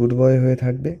 গুড বয় হয়ে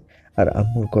থাকবে আর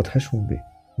আম্মুর কথা শুনবে,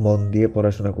 মন দিয়ে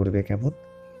পড়াশোনা করবে কেমন?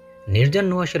 নির্ঝর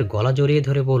নুহাশের গলা জড়িয়ে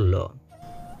ধরে বলল,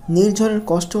 নির্ঝরের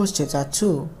কষ্ট হচ্ছে চাচ্ছু,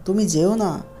 তুমি যেও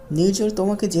না, নির্ঝর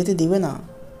তোমাকে যেতে দিবে না।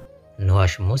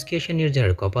 নুহাশ মুচকি এসে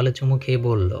নির্ঝরের কপালে চুমু খেয়ে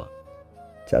বলল,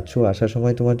 চাচ্ছু আসার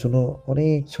সময় তোমার জন্য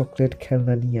অনেক চকলেট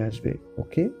খেলনা নিয়ে আসবে,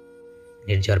 ওকে?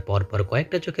 নির্ঝর পরপর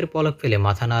কয়েকটা চোখের পলক ফেলে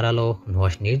মাথা নাড়ালো।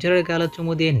 নুহাশ নির্ঝরের গালে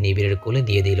চুমু দিয়ে নিবিড়ের কোলে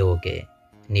দিয়ে দিল ওকে।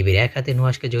 নিবিড় এক হাতে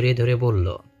নুহাশকে জড়িয়ে ধরে বলল,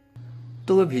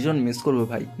 তোকে ভীষণ মিস করবো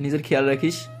ভাই, নিজের খেয়াল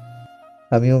রাখিস।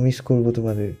 আমিও মিস করবো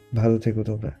তোমাদের, ভালো থেকো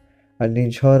তোমরা, আর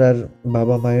নির্ঝর আর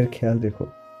বাবা মায়ের খেয়াল রেখো।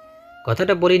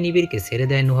 কথাটা বলে নিবিড়কে ছেড়ে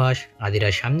দেয় নুহাশ।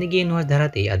 আদিরার সামনে গিয়ে নুহাশ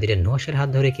দাঁড়াতেই আদিরা নুহাশের হাত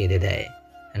ধরে কেঁদে দেয়।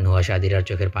 নুহাশ আদিরার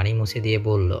চোখের পানি মুছে দিয়ে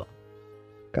বলল,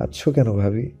 কাঁদছো কেন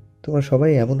ভাবি? তোমরা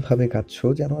সবাই এমন ভাবে কাঁদছো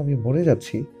যেন আমি মরে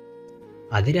যাচ্ছি।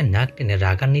 আদিরা নাক টেনে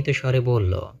রাগান্বিত স্বরে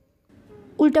বলল।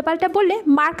 উল্টাপাল্টা বললে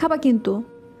মার খাবা কিন্তু।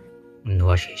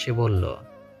 নুহাশ হেসে বলল,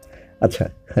 আচ্ছা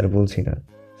আর বলছি না,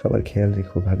 সবার খেয়াল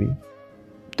রেখো ভাবি।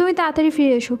 তুমি তাড়াতাড়ি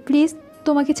ফিরে এসো প্লিজ,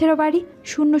 তোমাকে ছাড়া বাড়ি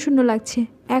শূন্য শূন্য লাগছে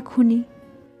এখনই।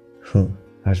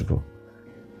 আসবো।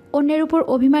 অন্যের উপর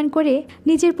অভিমান করে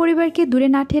নিজের পরিবারকে দূরে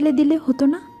না ঠেলে দিলে হতো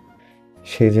না?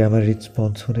 সে যে আমার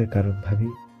হৃদস্পন্দনের কারণ ভাবি।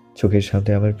 চোখের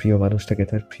সামনে আমার প্রিয় মানুষটাকে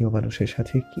তার প্রিয় মানুষের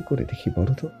সাথে কি করে দেখি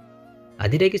বলো তো?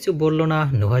 আদিরা কিছু বলল না।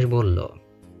 নুহাশ বলল,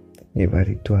 এবার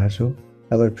একটু হাসো।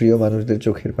 আমার প্রিয় মানুষদের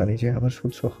চোখের পানি যে আমার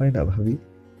সহ্য হয় না ভাবি।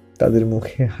 তাদের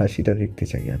মুখে হাসিটা দেখতে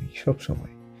চাই আমি সব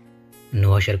সময়।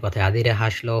 নুহাশের কথায় আদিরা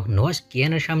হাসলো। নুহাশ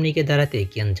কিয়ানের সামনে গিয়ে দাঁড়াতে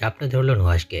কিয়ান ঝাপটে ধরলো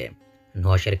নুহাশকে।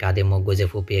 নুহাশের কাঁধে মুখ গুজে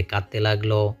ফুপিয়ে কাঁদতে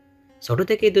লাগলো। ছোট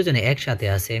থেকেই দুজনে একসাথে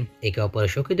আছে, একে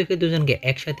অপরের সুখে দুঃখে দুজনকে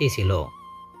একসাথেই ছিল।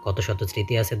 কত শত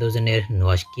স্মৃতি আছে দুজনের।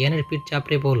 নুহাশ কিয়ানের পিঠ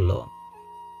চাপড়ে বলল,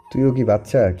 তুইও কি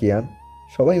বাচ্চা কিয়ান?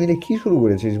 সবাই মিলে কি শুরু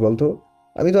করেছিস বলতো?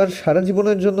 আমি তো আর সারা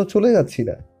জীবনের জন্য চলে যাচ্ছি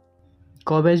না।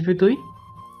 কবে আসবি তুই?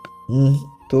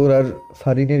 তোর আর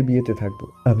ফারিনের বিয়েতে থাকবো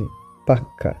আমি,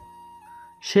 পাক্কা।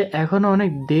 সে এখনো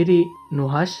অনেক দেরি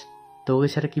নুহাস, তোকে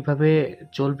ছাড়া কিভাবে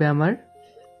চলবে আমার?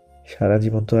 সারা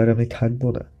জীবন তো আর আমি থাকবো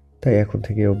না, তাই এখন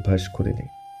থেকে অভ্যাস করে নে।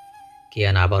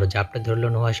 কিয়ান আবারও ঝাপটে ধরলো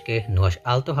নুহাশকে। নুহাশ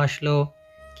আলতো হাসলো।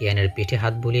 কিয়ানের পিঠে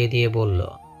হাত বুলিয়ে দিয়ে বলল,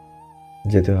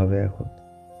 যেতে হবে এখন।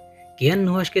 কিয়ান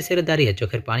নুহাশকে ছেড়ে দাঁড়িয়ে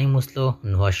চোখের পানি মুছলো।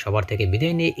 নুহাশ সবার থেকে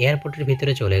বিদায় নিয়ে এয়ারপোর্টের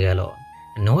ভিতরে চলে গেল।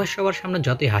 নুহাশ সবার সামনে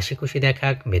যতই হাসি খুশি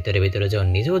দেখাক, ভেতরে ভেতরে যখন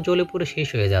নিজেও জ্বলে পুরো শেষ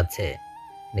হয়ে যাচ্ছে।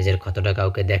 নিজের ক্ষতটা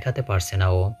কাউকে দেখাতে পারছে না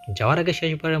ও। যাওয়ার আগে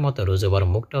শেষবারের মতো রোজোবার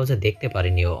মুখটাও যে দেখতে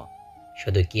পারেনি ও।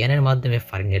 শুধু কিয়ানের মাধ্যমে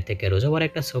ফারিনের থেকে রোজোবার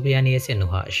একটা ছবি আনিয়েছে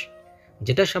নুহাশ,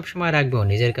 যেটা সবসময় রাখবে ও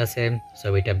নিজের কাছে।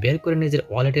 ছবিটা বের করে নিজের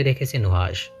ওয়ালেটে রেখেছে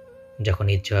নুহাশ। যখন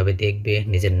ইচ্ছে হবে দেখবে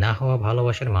নিজের না হওয়া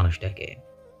ভালোবাসার মানুষটাকে।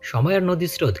 সময়ের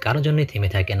নদীর স্রোত কারো জন্যই থেমে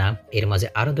থাকে না। এর মাঝে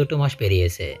আরও 2 মাস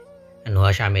পেরিয়েছে।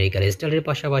 নুহাশ আমেরিকার স্টাইলের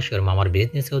পাশাপাশি ওর মামার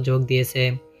বিজনেসেও যোগ দিয়েছে।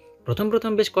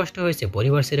 প্রথম বেশ কষ্ট হয়েছে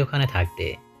পরিবার ছেড়ে ওখানে থাকতে,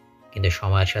 কিন্তু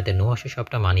সময়ের সাথে নুহাশও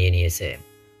সবটা মানিয়ে নিয়েছে।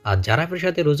 আর জারাফের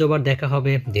সাথে রোজোবার দেখা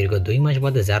হবে। দীর্ঘ 2 মাস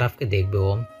বাদে জারাফকে দেখবেও।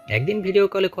 একদিন ভিডিও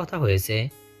কলে কথা হয়েছে,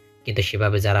 কিন্তু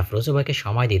সেভাবে জারাফ রোজোবাকে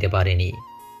সময় দিতে পারেনি।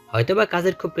 হয়তোবা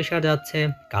কাজের খুব প্রেশার যাচ্ছে।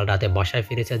 কাল রাতে বাসায়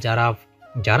ফিরেছে জারাফ।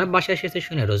 বাসায় এসেছে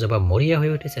শুনে রোজোবা মরিয়া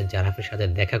হয়ে উঠেছে জারাফের সাথে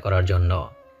দেখা করার জন্য।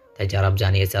 তাই জারাফ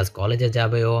জানিয়েছে আজ কলেজে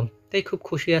যাবেও, তাই খুব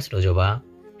খুশি আছে রোজোবা।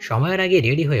 সময়ের আগে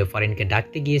রেডি হয়ে ফারিনকে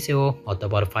ডাকতে গিয়েছে ও।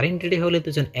 অতঃপর ফারিন রেডি হলে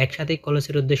দুজন একসাথে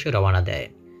কলেজের উদ্দেশ্যে রওনা দেয়।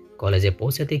 কলেজে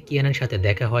পৌঁছাতে কিয়ানের সাথে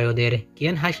দেখা হয় ওদের।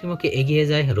 কিয়ান হাসি মুখে এগিয়ে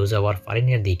যায় রোজোবার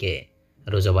ফারিনের দিকে।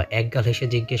 রোজোবা একগাল হেসে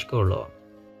জিজ্ঞেস করলো,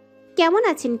 কেমন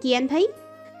আছেন কিয়ান ভাই?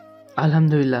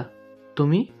 আলহামদুলিল্লাহ,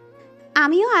 তুমি?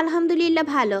 আমিও আলহামদুলিল্লাহ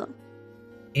ভালো।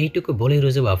 এইটুকু বলে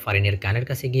রোজোবা ফারিনের কানের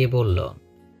কাছে গিয়ে বলল,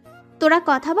 তোরা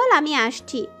কথা বল, আমি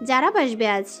আসছি, জারাফ আসবে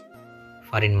আজ।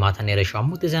 ফারিন মাথা নেড়ে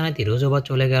সম্মতি জানাতে রোজোবা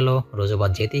চলে গেল। রোজোবা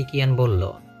যেতেই কিয়ান বলল,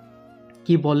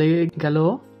 কি বলে গেল?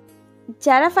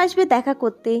 জারাফ আসবে দেখা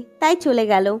করতে, তাই চলে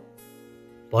গেল।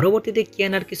 পরবর্তীতে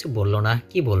কিয়ান আর কিছু বলল না।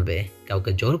 কি বলবে?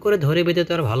 কাউকে জোর করে ধরে বেঁধে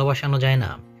তো আর ভালোবাসানো যায় না।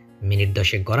 মিনিট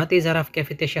 10 গড়াতেই জারাফ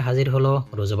ক্যাফেতে এসে হাজির হলো।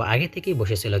 রোজোবা আগে থেকেই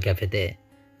বসেছিল ক্যাফেতে।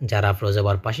 জারাফ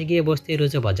রোজোবার পাশে গিয়ে বসতেই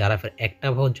রোজোবা জারাফের একটা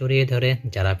ভাও জড়িয়ে ধরে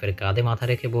জারাফের কাঁধে মাথা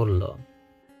রেখে বলল,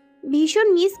 ভীষণ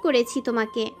মিস করেছি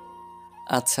তোমাকে।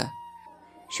 আচ্ছা।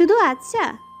 শুধু আচ্ছা?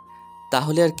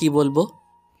 তাহলে আর কি বলবো?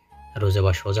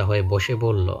 রোজোবা সোজা হয়ে বসে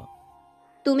বলল,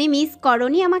 তুমি মিস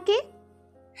করনি আমাকে?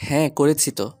 হ্যাঁ করেছি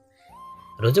তো।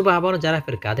 রোজোবা আবারও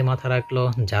জারাফের কাঁধে মাথা রাখলো।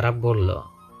 জারাফ বলল,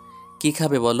 কি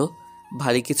খাবে বলো?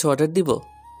 ভারী কিছু অর্ডার দিব?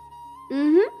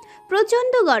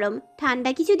 প্রচন্ড গরম,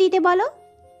 ঠান্ডা কিছু দিতে বলো।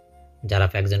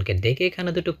 জারাফ একজনকে ডেকে এখানে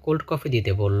 2 কোল্ড কফি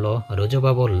দিতে বলল।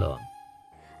 রোজোবা বলল,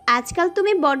 আজকাল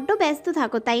তুমি বড্ড ব্যস্ত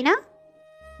থাকো তাই না?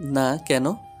 না, কেন?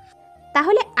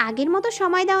 তাহলে আগের মতো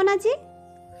সময় দাও না যে।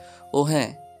 ও হ্যাঁ,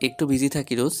 একটু বিজি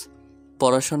থাকি রোজ,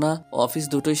 পড়াশোনা অফিস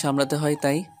দুটোই সামলাতে হয়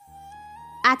তাই।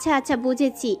 আচ্ছা আচ্ছা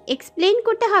বুঝেছি, এক্সপ্লেইন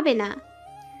করতে হবে না।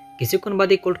 কিছুক্ষণ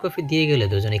বাদে কোল্ড কফি দিয়ে গেলে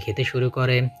দুজনে খেতে শুরু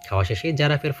করে। খাওয়া শেষে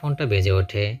জারাফের ফোনটা বেজে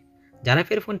ওঠে।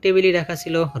 জারাফের ফোন টেবিলে রাখা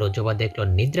ছিল। রোজবা দেখলো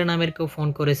নিদ্রা নামের কেউ ফোন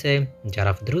করেছে।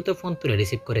 জারাফ দ্রুত ফোন তুলে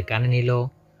রিসিভ করে কানে নিল।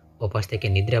 ওপাশ থেকে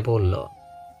নিদ্রা বলল,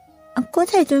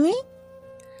 কোথায় তুমি?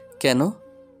 কেন?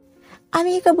 আমি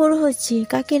একা বড় হচ্ছি,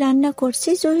 কাকে রান্না করছি,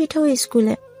 জহিটাও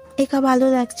স্কুলে, একা ভালো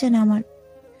লাগছে না আমার।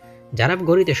 জারাফ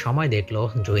ঘড়িতে সময় দেখলো।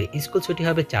 জহির স্কুল ছুটি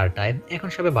হবে 4টায়, এখন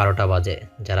সবে 12টা বাজে।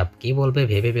 জারাফ কি বলবে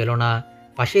ভেবে পেল না।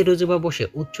 পাশে রুজুবা বসে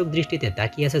উৎসুক দৃষ্টিতে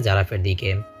তাকিয়ে আছে জারাফের দিকে।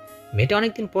 মেয়েটা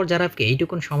অনেকদিন পর জারাফকে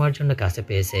এইটুকুন সময়ের জন্য কাছে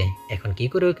পেয়েছে। এখন কি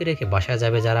করে ওকে রেখে বাসায়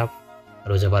যাবে জারাফ?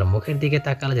 রুজুবার মুখের দিকে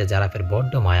তাকালে যে জারাফের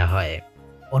বড্ড মায়া হয়।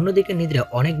 অন্যদিকে নিদ্রা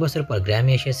অনেক বছর পর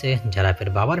গ্রামে এসেছে। জারাফের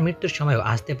বাবার মৃত্যুর সময়ও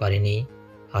আসতে পারেনি।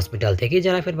 হসপিটাল থেকে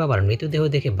জারাফের বাবার মৃতদেহ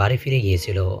দেখে বাড়ি ফিরে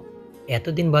গিয়েছিল।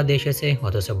 এতদিন বাদে এসেছে,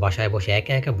 অথচ বাসায় বসে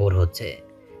একা একা বোর হচ্ছে।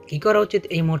 কি করা উচিত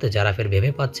এই মুহূর্তে জারাফের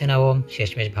ভেবে পাচ্ছে না ও।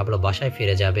 শেষমেশ ভাবলো বাসায়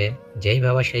ফিরে যাবে। যেই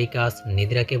ভাবা সেই কাজ।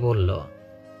 নিদ্রাকে বলল,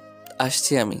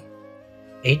 আসছি আমি।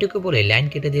 এইটুকু বলে লাইন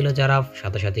কেটে দিল জারাফ।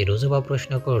 সাথে সাথে রুজুবা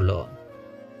প্রশ্ন করলো,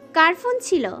 কার ফোন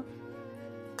ছিল?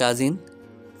 কাজিন।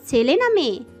 ছেলে না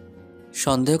মেয়ে?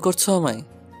 সন্দেহ করছো আমায়?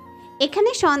 এখানে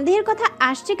সন্দেহের কথা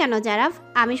আসছে কেন জারাফ?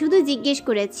 আমি শুধু জিজ্ঞেস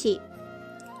করেছি।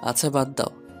 আচ্ছা বাদ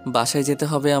দাও, বাসায় যেতে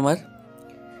হবে আমার।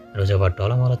 রুজুবা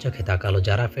টলমল চোখে তাকালো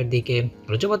জারাফের দিকে।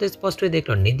 রুজুবা তো স্পষ্টই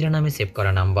দেখলো নিদ্রা নামে সেভ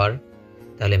করা নাম্বার।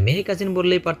 তাহলে মেয়ে কাজিন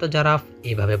বললেই পারতো জারাফ।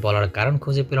 এইভাবে বলার কারণ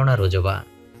খুঁজে পেল না রুজুবা।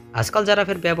 আজকাল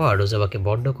জারাফের ব্যবহার রুজুবাকে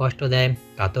বড্ড কষ্ট দেয়।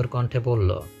 কাতর কণ্ঠে বলল,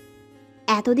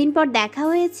 এতদিন পর দেখা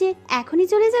হয়েছে, এখনই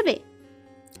চলে যাবে?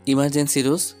 ইমার্জেন্সি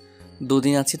রোজ, 2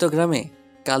 দিন আছি তো গ্রামে,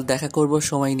 কাল দেখা করব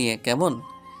সময় নিয়ে, কেমন?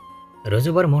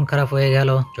 রুজুবার মন খারাপ হয়ে গেল।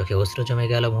 চোখে অশ্রু জমে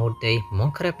গেল মুহূর্তেই। মন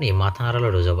খারাপ নিয়ে মাথা নাড়ালো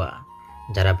রুজুবা।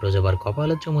 জারাফ রুজুবার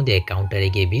কপালে চুমু দিয়ে কাউন্টারে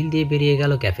গিয়ে বিল দিয়ে বেরিয়ে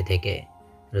গেল ক্যাফে থেকে।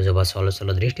 রুজুবা সলসল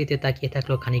দৃষ্টিতে তাকিয়ে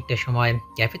থাকলো খানিকটা সময়।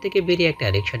 ক্যাফে থেকে বেরিয়ে একটা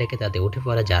রিক্সা ডেকে তাতে উঠে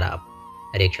পড়ে জারাফ।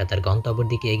 রিক্সা তার গন্তব্যের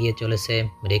দিকে এগিয়ে চলেছে।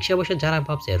 রিক্সা বসে জারাফ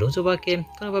ভাবছে রুজুবাকে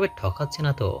কোনোভাবে ঠকাচ্ছে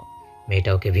না তো।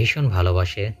 মেয়েটা ওকে ভীষণ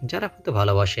ভালোবাসে। জারাফ তো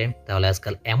ভালোবাসে, তাহলে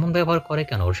আজকাল এমন ব্যবহার করে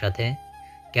কেন ওর সাথে?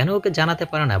 কেন ওকে জানাতে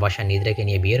পারে না বাসায় নিদ্রাকে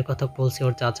নিয়ে বিয়ের কথা বলছে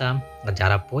ওর চাচা? আর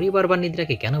যারা পরিবার বা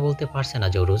নিদ্রাকে কেন বলতে পারছে না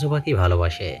যে ও রুজুবাকেই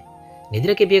ভালোবাসে?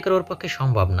 নিদ্রাকে বিয়ে করা ওর পক্ষে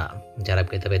সম্ভব না।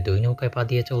 জারাফকে তবে 2 নৌকায় পা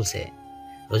দিয়ে চলছে।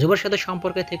 রুজুবার সাথে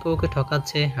সম্পর্কে থেকে ওকে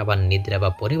ঠকাচ্ছে, আবার নিদ্রা বা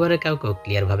পরিবারের কাউকে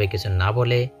ক্লিয়ারভাবে কিছু না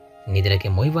বলে নিদ্রাকে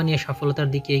মই বানিয়ে সফলতার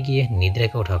দিকে এগিয়ে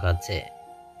নিদ্রাকেও ঠকাচ্ছে।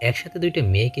 একসাথে 2টা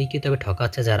মেয়েকেই কি তবে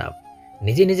ঠকাচ্ছে জারাফ?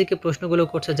 নিজে নিজেকে প্রশ্নগুলো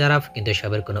করছে জারাফ, কিন্তু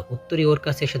সবের কোনো উত্তরই ওর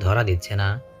কাছে এসে ধরা দিচ্ছে না।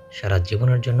 সারা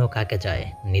জীবনের জন্য কাকে চায়,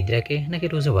 নিদ্রাকে নাকি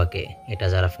রুজুবাকে? এটা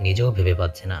জারাফ নিজেও ভেবে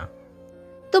পাচ্ছে না।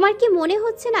 তোমার কি মনে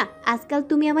হচ্ছে না আজকাল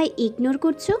তুমি আমায় ইগনোর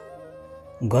করছো?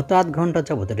 গত 8 ঘন্টা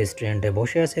যাবত রেস্টুরেন্টে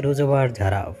বসে আছে রুজুবা আর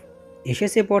জারাফ।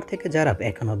 এসেছে পর থেকে জারাফ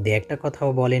এখন অব্দি একটা কথাও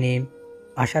বলেনি।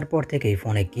 আসার পর থেকেই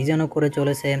ফোনে কি যেন করে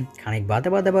চলেছে। খানিক বাদে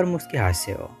বাদে আবার মুচকি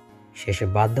হাসছেও। শেষে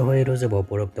বাধ্য হয়ে রুজুবা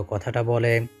উপরোক্ত কথাটা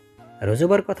বলে।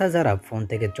 রুজুবার কথা জারাফ ফোন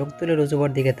থেকে চোখ তুলে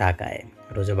রুজুবার দিকে তাকায়।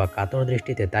 রুজুবা কাতর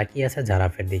দৃষ্টিতে তাকিয়ে আছে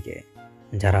জারাফের দিকে।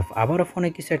 জারাফ আবারও ফোনে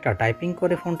কিছু একটা টাইপিং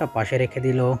করে ফোনটা পাশে রেখে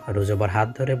দিল। রুজুবার হাত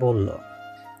ধরে বলল,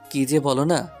 কি যে বলো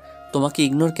না, তোমাকে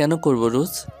ইগনোর কেন করব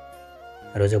রোজ?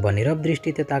 রুজুবা নীরব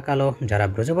দৃষ্টিতে তাকালো।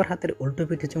 জারাফ রুজুবার হাতের উল্টো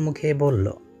পিঠে চুমু খেয়ে বলল,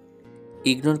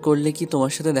 ইগনোর করলে কি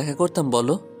তোমার সাথে দেখা করতাম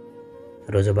বলো?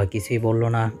 রুজুবা কিছুই বলল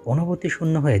না। অনুভূতি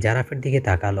শূন্য হয়ে জারাফের দিকে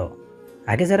তাকালো।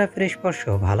 আগে জারাফের স্পর্শ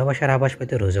ভালোবাসার আভাস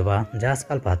পেত রুজুবা, যা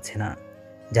আজকাল পাচ্ছে না।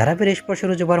 জারাফের স্পর্শ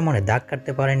রুজুবার মনে দাগ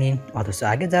কাটতে পারেনি, অথচ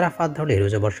আগে জারাফ হাত ধরলে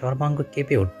রুজুবার সর্বাঙ্গ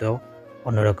কেঁপে উঠত।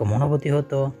 অন্যরকম অনুভূতি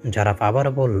হতো। জারাফ আবার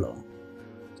বলল,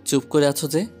 চুপ করে আছো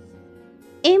যে?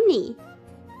 এমনি।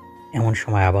 এমন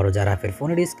সময় আবারও জারাফের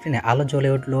ফোনের স্ক্রিনে আলো জ্বলে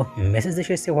উঠল। মেসেজ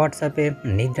এসেছে হোয়াটসঅ্যাপে,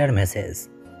 নিদ্রার মেসেজ।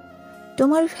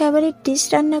 তোমার ফেভারিট ডিশ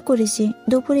রান্না করেছি,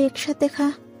 দুপুরে একসাথে খা।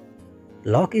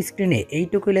 লক স্ক্রিনে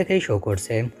এইটুকু লেখাই শো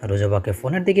করছে। রুজুবাকে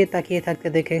ফোনের দিকে তাকিয়ে থাকতে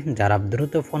দেখে জারাফ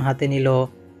দ্রুত ফোন হাতে নিল।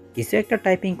 কিছু একটা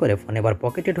টাইপিং করে ফোন এবার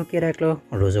পকেটে ঢুকিয়ে রাখলো।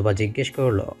 রুজুবা জিজ্ঞেস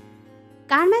করলো,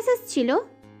 কার মেসেজ ছিল?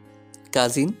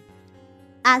 কাজিন।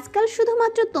 আজকাল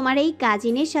শুধুমাত্র তোমার এই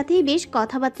কাজিনের সাথেই বেশ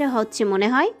কথাবার্তা হচ্ছে মনে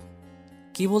হয়।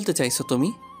 কি বলতে চাইছো তুমি?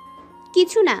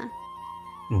 কিছু না।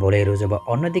 বলে রুজুবা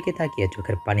অন্যদিকে তাকিয়ে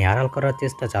চোখের পানি আড়াল করার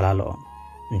চেষ্টা চালালো।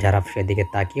 জারাফ সেদিকে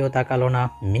তাকিয়েও তাকালো না।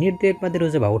 মিনিট 2 বাদে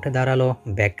রুজুবা উঠে দাঁড়ালো,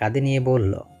 ব্যাগ কাঁধে নিয়ে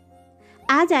বলল,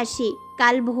 আজ আসি,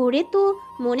 কাল ভোরে তো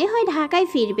মনে হয় ঢাকায়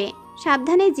ফিরবে,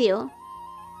 সাবধানে যেও।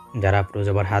 জারাফ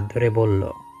রুজুবার হাত ধরে বলল,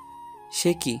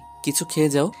 সে কি, কিছু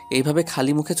খেয়ে যাও, এইভাবে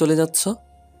খালি মুখে চলে যাচ্ছ?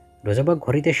 রুজুবা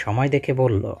ঘড়িতে সময় দেখে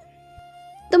বলল,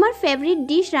 তোমার ফেভারিট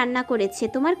ডিশ রান্না করেছে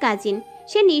তোমার কাজিন,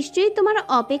 সে নিশ্চয়ই তোমার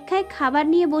অপেক্ষায় খাবার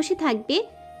নিয়ে বসে থাকবে।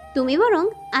 তুমি বরং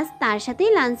আজ তার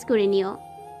সাথেই লাঞ্চ করে নিও।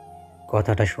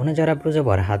 কথাটা শুনে যারা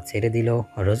রোজবার হাত ছেড়ে দিল।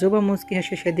 রোজবা মুচকি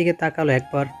হেসে সেদিকে তাকালো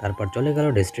একবার, তারপর চলে গেল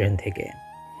রেস্টুরেন্ট থেকে।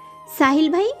 সাহিল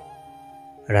ভাই,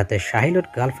 রাতে সাহিল ওর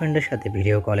গার্লফ্রেন্ডের সাথে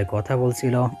ভিডিও কলে কথা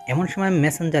বলছিল। এমন সময়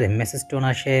মেসেঞ্জারে মেসেজ টোন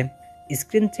আসে।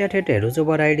 স্ক্রিন চ্যাট হেঁটে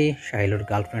রোজবার আইডি সাহিল ওর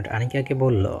গার্লফ্রেন্ড আনিকাকে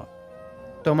বলল,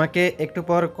 তোমাকে একটু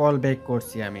পর কল ব্যাক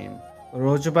করছি আমি।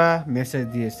 রোজবা মেসেজ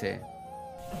দিয়েছে।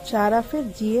 জারাফের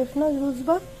জিএফ না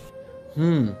রোজবা?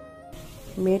 হুম।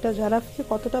 মেয়েটা জারাফকে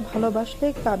কতটা ভালোবাসলে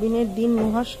কাবিনের দিন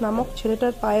নুহাস নামক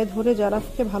ছেলেটার পায়ে ধরে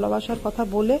জারাফকে ভালোবাসার কথা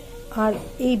বলে আর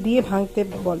এই বিয়ে ভাঙতে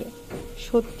বলে।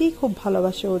 সত্যিই খুব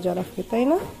ভালোবাসে ও জারাফকে, তাই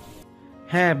না?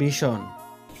 হ্যাঁ, ভীষণ।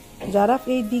 জারাফ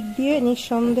এই দিক দিয়ে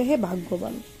নিঃসন্দেহে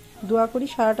ভাগ্যবান। দোয়া করি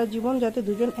সারাটা জীবন যাতে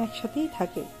দুজন একসাথেই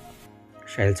থাকে।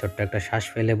 সাহিল ছোট্ট একটা শ্বাস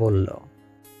ফেলে বলল,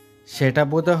 সেটা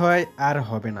বোধহয় আর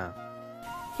হবে না।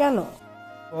 কেন?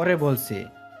 পরে বলছি,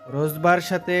 রোজবার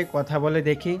সাথে কথা বলে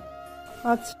দেখি।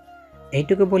 আচ্ছা।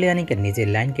 এইটুকু বলে আনিকা নিজের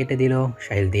লাইন কেটে দিল।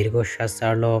 সাহিল দীর্ঘশ্বাস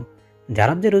ছাড়ল।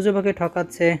 জারাফ যে রোজবাকে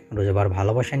ঠকাচ্ছে, রোজবার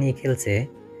ভালোবাসা নিয়ে খেলছে।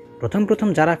 প্রথম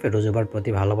জারাফের রোজবার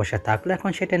প্রতি ভালোবাসা থাকলে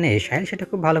এখন সেটা নেই, সাহিল সেটা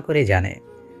খুব ভালো করেই জানে।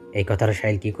 এই কথাটা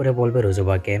সাহিল কি করে বলবে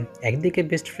রোজবাকে? একদিকে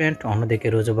বেস্ট ফ্রেন্ড, অন্যদিকে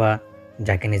রোজবা,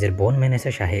 যাকে নিজের বোন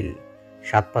মেনেছে সাহিল।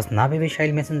 7-5 না ভেবে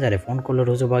সাহিল মেসেঞ্জারে ফোন করলো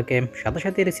রোজবাকে। সাথে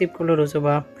সাথে রিসিভ করলো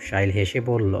রোজবা। সাহিল হেসে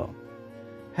বলল,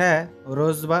 হ্যাঁ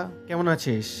রোজবা, কেমন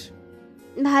আছিস?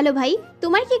 ভালো ভাই,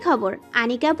 তোমার কি খবর?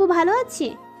 আনিকা আপু ভালো আছে?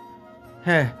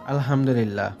 হ্যাঁ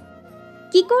আলহামদুলিল্লাহ।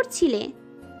 কি করছিলে?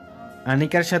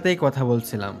 আনিকার সাথেই কথা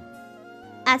বলছিলাম।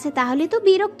 আচ্ছা, তাহলে তো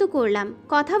বিরক্ত করলাম,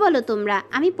 কথা বলো তোমরা,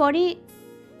 আমি পরে।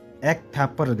 এক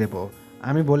থাপ্পড় দেব।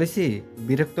 আমি বলেছি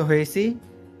বিরক্ত হয়েছি?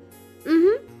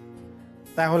 হুম।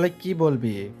 তাহলে কি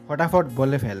বলবি, ফটাফট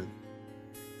বলে ফেল।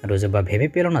 রোজবা ভেবে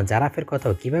পেল না জারাফের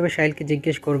কথাও কিভাবে সাহিলকে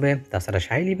জিজ্ঞেস করবে। তাছাড়া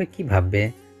সাহিলই বা কি ভাববে,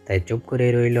 তাই চুপ করে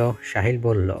রইল। সাহিল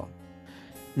বলল,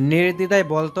 নির্দ্বিধায়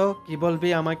বলতো, কি বলবি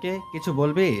আমাকে? কিছু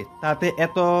বলবি? তাতে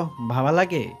এত ভাবা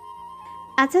লাগে?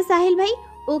 আচ্ছা সাহিল ভাই,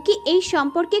 ও কি এই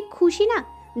সম্পর্কে খুশি না?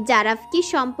 জারাফ কি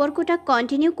সম্পর্কটা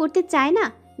কন্টিনিউ করতে চায় না?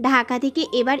 ঢাকা থেকে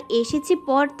এবার এসেছে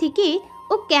পর থেকে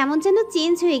ও কেমন যেন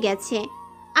চেঞ্জ হয়ে গেছে।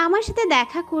 আমার সাথে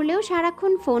দেখা করলেও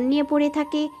সারাক্ষণ ফোন নিয়ে পড়ে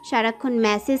থাকে, সারাক্ষণ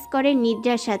মেসেজ করে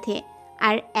নিদ্রার সাথে,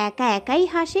 আর একা একাই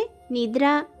হাসে।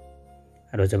 নিদ্রা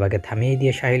রোজবাকে থামিয়ে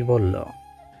দিয়ে সাহিল বলল,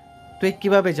 তুই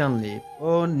কিভাবে জানলি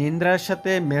ও নিন্দ্রার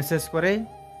সাথে মেসেজ করে?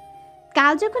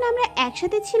 কাল যখন আমরা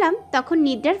একসাথে ছিলাম তখন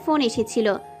নিদ্রার ফোন এসেছিল,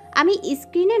 আমি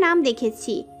স্ক্রিনে নাম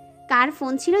দেখেছি। কার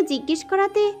ফোন ছিল জিজ্ঞেস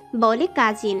করাতে বলে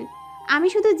কাজিন। আমি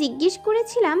শুধু জিজ্ঞেস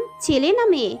করেছিলাম ছেলে না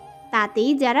মেয়ে,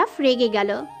 তাতেই যারা রেগে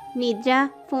গেল। নিদ্রা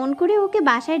ফোন করে ওকে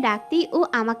বাসায় ডাকতেই ও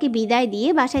আমাকে বিদায় দিয়ে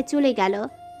বাসায় চলে গেল।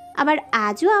 আবার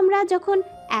আজও আমরা যখন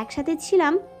একসাথে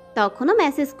ছিলাম তখনও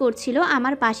মেসেজ করছিল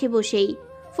আমার পাশে বসেই।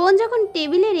 ফোন যখন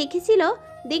টেবিলে রেখেছিল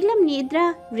দেখলাম নিদ্রা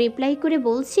রিপ্লাই করে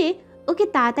বলছে ওকে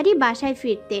তাড়াতাড়ি বাসায়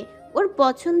ফিরতে, ওর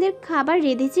পছন্দের খাবার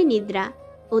রেঁধেছে নিদ্রা।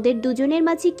 ওদের দুজনের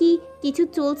মাঝে কি কিছু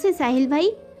চলছে সাহিল ভাই?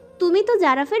 তুমি তো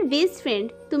জারাফের বেস্ট ফ্রেন্ড,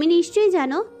 তুমি নিশ্চয়ই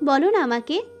জানো, বলো না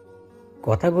আমাকে।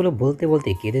 কথাগুলো বলতে বলতে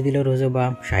কেঁদে দিল রোজবা।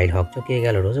 সাহিল হকচকিয়ে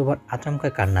গেল রোজবার আচমকা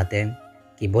কান্নাতে।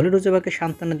 কি বলে রোজবাকে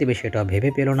সান্ত্বনা দিবে সেটা ভেবে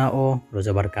পেল না ও।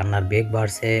 রোজবার কান্নার বেগ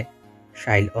বাড়ছে।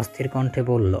 সাহিল অস্থির কণ্ঠে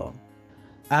বলল,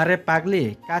 আরে পাগলি,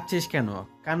 কাঁদছিস কেন?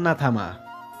 কান্না থামা।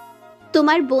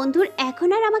 তোমার বন্ধুর এখন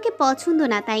আর আমাকে পছন্দ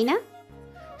না, তাই না?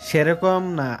 সেরকম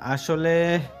না, আসলে।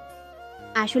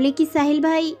 আসলে কি সাহিল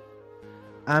ভাই?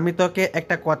 আমি তোকে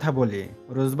একটা কথা বলি,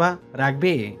 রোজবা,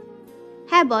 রাখবি?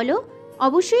 হ্যাঁ বলো,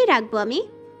 অবশ্যই রাখবো আমি।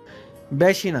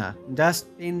 বেশি না, জাস্ট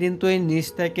 3 দিন তুই নিজ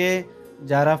থেকে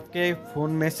জারাফকে ফোন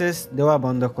মেসেজ দেওয়া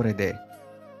বন্ধ করে দে।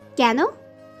 কেন?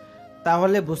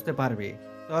 তাহলে বুঝতে পারবি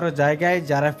তোর জায়গায়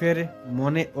জারাফের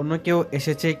মনে অন্য কেউ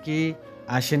এসেছে কি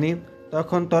আসেনি,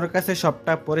 তখন তোর কাছে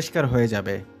সবটা পরিষ্কার হয়ে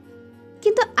যাবে।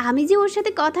 কিন্তু আমি যে ওর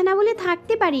সাথে কথা না বলে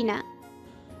থাকতে পারি না।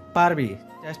 পারবি,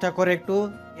 চেষ্টা করে একটু।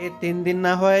 এই 3 দিন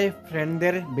না হয়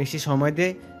ফ্রেন্ডদের বেশি সময় দে,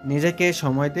 নিজেকে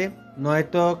সময় দে,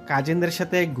 নয়তো কাজিনদের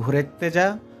সাথে ঘুরতে যা।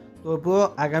 তবুও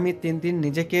আগামী 3 দিন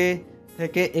নিজেকে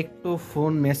থেকে একটু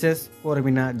ফোন মেসেজ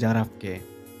করবি না জারাফকে।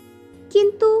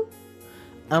 কিন্তু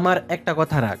আমার একটা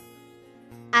কথা রাখ।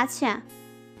 আচ্ছা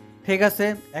ঠিক আছে,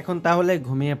 এখন তাহলে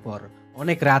ঘুমিয়ে পড়,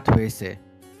 অনেক রাত হয়েছে।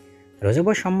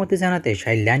 রোজবা সম্মতি জানাতে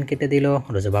সাহিল লাইন কেটে দিল।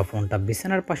 রোজবা ফোনটা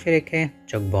বিছানার পাশে রেখে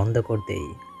চোখ বন্ধ করতেই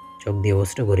চোখ দিয়ে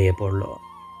অশ্রু গড়িয়ে পড়ল।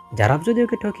 জারাফ যদি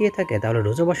ওকে ঠকিয়ে থাকে তাহলে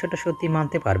রোজবা সেটা সত্যি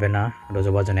মানতে পারবে না।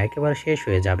 রোজবা যেন একেবারে শেষ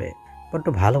হয়ে যাবে। বড্ড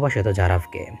ভালোবাসে তো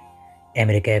জারাফকে।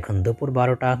 আমেরিকায় এখন দুপুর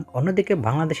 12টা, অন্যদিকে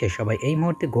বাংলাদেশে সবাই এই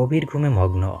মুহূর্তে গভীর ঘুমে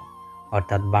মগ্ন।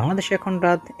 অর্থাৎ বাংলাদেশে এখন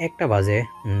রাত 1টা বাজে।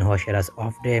 নুহাসের আজ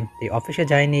অফ ডে, এই অফিসে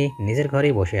যায়নি, নিজের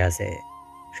ঘরেই বসে আছে।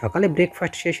 সকালে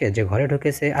ব্রেকফাস্ট শেষে যে ঘরে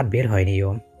ঢুকেছে আর বের হয়নিও।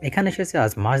 এখানে এসেছে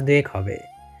আজ মাস 2 হবে।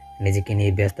 নিজেকে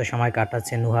নিয়ে ব্যস্ত সময়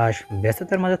কাটাচ্ছে নুহাস।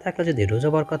 ব্যস্ততার মাঝে থাকলে যদি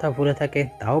রুজবার কথা ভুলে থাকে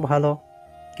তাও ভালো,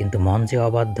 কিন্তু মন যে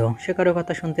অবাধ্য, সে কারো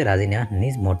কথা শুনতে রাজি না,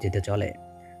 নিজ মর্জিতে চলে।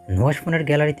 নুহাস ফোনের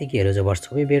গ্যালারিতে গিয়ে রুজবার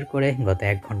ছবি বের করে গত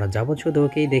 1 ঘন্টা যাবৎ শুধু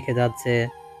ওকেই দেখে যাচ্ছে।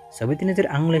 ছবিতে নিজের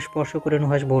আঙুলে স্পর্শ করে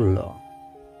নুহাস বলল,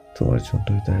 তোমার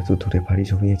জন্যই তো এত দূরে বাড়ি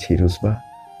জমিয়েছি রোজবা,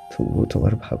 তবুও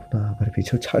তোমার ভাবনা আমার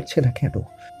পিছু ছাড়ছে না কেন?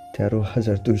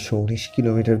 13,219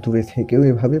 কিলোমিটার দূরে থেকেও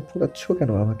এভাবে পোড়াচ্ছ কেন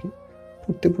আমাকে?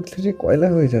 পড়তে পড়তে যে কয়লা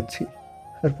হয়ে যাচ্ছি,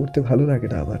 আর পড়তে ভালো লাগে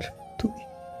না আমার। তুমি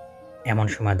এমন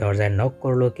সময় দরজায় নক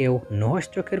করলো কেউ। নুহাস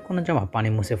চোখের কোনো জামা পানি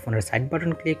মুছে ফোনের সাইড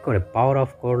বাটন ক্লিক করে পাওয়ার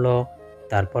অফ করলো।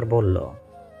 তারপর বলল,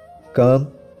 কাম।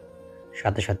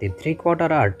 সাথে সাথে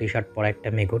 3/4 আর টি শার্ট পরা একটা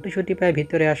মেয়ে গুটিসুটি পায়ে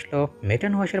ভিতরে আসলো। মেয়েটা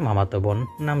নুহাসের মামাতো বোন,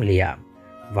 নাম লিয়া।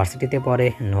 ভার্সিটিতে পড়ে।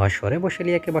 নুহাস সরে বসে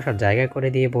লিয়াকে বসার জায়গা করে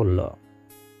দিয়ে বলল,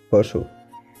 বসো।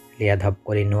 লিয়া ধাপ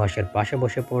করে নুহাসের পাশে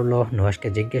বসে পড়লো। নুহাসকে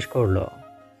জিজ্ঞেস করলো,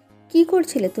 কি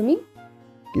করছিলে তুমি?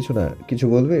 কিছু না, কিছু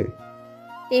বলবে?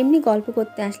 এমনি গল্প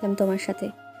করতে আসলাম তোমার সাথে।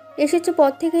 এসেছো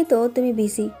পর থেকেই তো তুমি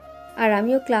বিজি, আর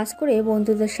আমিও ক্লাস করে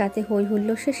বন্ধুদের সাথে হই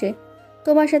হুল্লোড় শেষে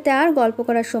তোমার সাথে আর গল্প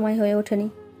করার সময় হয়ে ওঠেনি।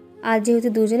 আজ যেহেতু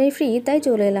দুজনেই ফ্রি তাই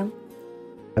চলে এলাম।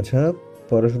 আচ্ছা,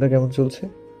 পড়াশোনা কেমন চলছে?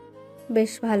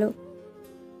 বেশ ভালো।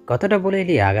 কথাটা বলে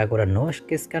লিয়া আগাগোড়া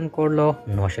নুহাসকে স্ক্যান করলো।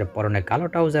 নুহাসের পরনে কালো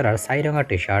ট্রাউজার আর ছাই রঙা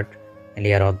টি শার্ট।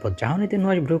 লিয়ার অদ্ভুত চাহনিতে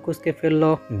নুহাস ভ্রু কুঁচকে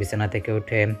ফেললো। বিছানা থেকে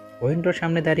উঠে উইন্ডোর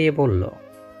সামনে দাঁড়িয়ে বলল,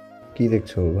 কি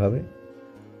দেখছো ভাবে?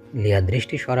 লিয়া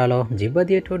দৃষ্টি সরালো। জিহ্বা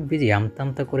দিয়ে ঠোঁট ভিজিয়ে আমতা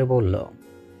আমতা করে বলল,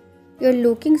 you are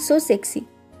looking so sexy.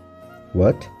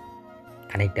 What?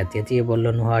 খানিকটা চেঁচিয়ে বলল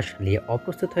নুহাস। লিয়া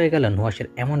অপ্রস্তুত হয়ে গেল নুহাসের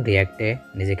এমন রিয়াক্টে।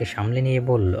 নিজেকে সামলে নিয়ে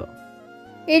বলল,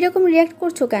 এইরকম রিয়াক্ট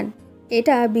করছো কেন?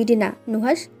 এটা বিডি না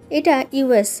নুহাস, এটা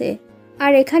ইউএসএ,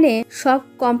 আর এখানে সব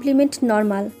কমপ্লিমেন্ট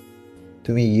নর্মাল।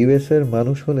 তুমি ইউএস এর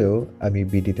মানুষ হলেও আমি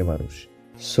বিডিতে মানুষ।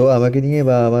 সো আমাকে নিয়ে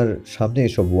বা আমার সামনে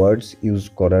এসব ওয়ার্ডস ইউজ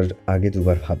করার আগে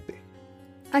দুবার ভাববে।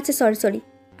 আচ্ছা সরি,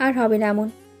 আর হবে না এমন।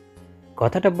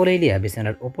 কথাটা বলেই লিয়া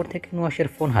বিছানার উপর থেকে নুহাসের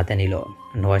ফোন হাতে নিল।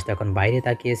 নুহাস তখন বাইরে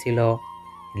তাকিয়েছিল।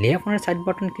 লিয়া ফোনের সাইড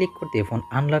বাটন ক্লিক করতে ফোন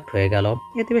আনলকড হয়ে গেল।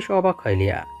 এতে বেশ অবাক হয়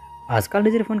লিয়া। আজকাল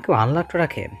নিজের ফোন কেউ আনলকড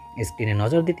রাখে? স্ক্রিনে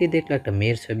নজর দিতে দেখলো একটা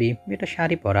মেয়ের ছবি। মেয়েটা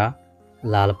শাড়ি পরা,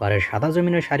 লাল পাড়ের সাদা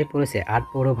জমিনের শাড়ি পরেছে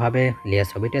আটপৌরভাবে। লিয়া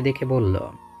ছবিটা দেখে বলল,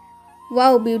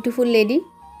 ওয়াও বিউটিফুল লেডি।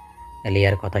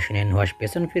 লিয়ার কথা শুনে নুহাস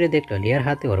পেছন ফিরে দেখলো লিয়ার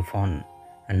হাতে ওর ফোন।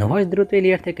 নুহাস দ্রুত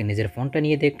লিয়ার থেকে নিজের ফোনটা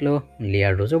নিয়ে দেখলো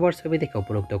লিয়ার রোজোবার ছবি দেখে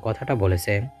উপরোক্ত কথাটা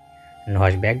বলেছে।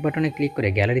 নুহাস ব্যাক বাটনে ক্লিক করে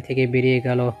গ্যালারি থেকে বেরিয়ে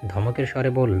গেল। ধমকের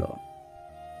স্বরে বলল,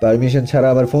 পারমিশন ছাড়া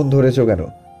আমার ফোন ধরেছো কেন?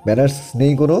 ম্যানার্স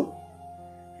নেই কোনো?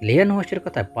 লিয়া নুহাসের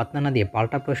কথায় পাত্তা না দিয়ে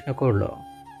পাল্টা প্রশ্ন করলো,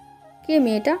 কে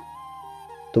মেয়েটা?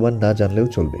 তোমার না জানলেও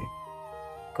চলবে।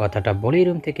 কথাটা বলেই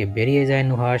রুম থেকে বেরিয়ে যায়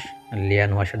নুহাস। লিয়া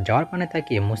নুহাসের যাওয়ার পানে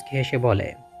তাকিয়ে মুচকি হেসে বলে,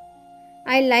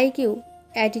 I like you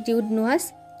attitude Nuhash.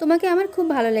 তোমাকে আমার খুব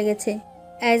ভালো লেগেছে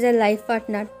অ্যাজ এ লাইফ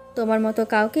পার্টনার। তোমার মতো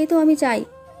কাউকেই তো আমি চাই।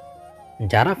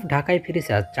 জারাফ ঢাকায়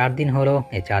ফিরেছে আজ 4 দিন হলো।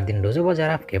 এই 4 দিন রোজবা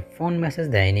জারাফকে ফোন মেসেজ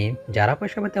দেয়নি। জারাফের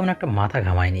সাথে তেমন একটা মাথা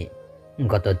ঘামায়নি।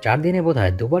 গত 4 দিনে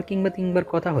বোধহয় 2বার কিংবা 3বার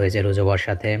কথা হয়েছে রোজবার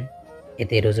সাথে।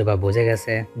 এতে রোজবা বুঝে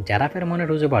গেছে জারাফের মনে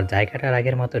রোজবার জায়গাটার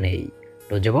আগের মতো নেই।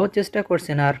 রোজবাও চেষ্টা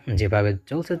করছেন, আর যেভাবে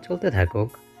চলতে থাকুক,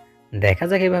 দেখা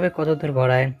যাক এভাবে কতদূর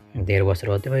গড়ায়। 1.5 বছর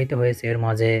অতিবাহিত হয়েছে। এর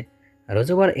মাঝে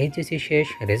রোজবার এইচএসসি শেষ,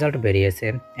 রেজাল্ট বেরিয়েছে।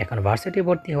 এখন ভার্সিটি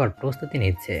ভর্তি হওয়ার প্রস্তুতি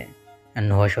নিচ্ছে।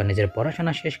 নুহাস নিজের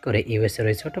পড়াশোনা শেষ করে ইউএসের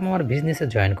ওই ছোট মামার বিজনেসে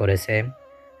জয়েন করেছে।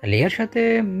 লিয়ার সাথে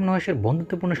নুহাসের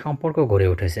বন্ধুত্বপূর্ণ সম্পর্ক গড়ে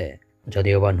উঠেছে।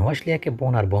 যদিও বা নুহাস লিয়াকে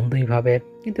বোন আর বন্ধুই ভাবে,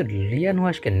 কিন্তু লিয়া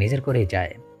নুহাসকে নিজের করেই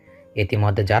যায়।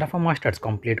 ইতিমধ্যে জারাফা মাস্টার্স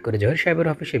কমপ্লিট করে জহির সাহেবের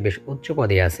অফিসে বেশ উচ্চ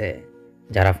পদে আছে।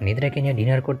 জারাফ নিদ্রাকে নিয়ে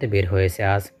ডিনার করতে বের হয়েছে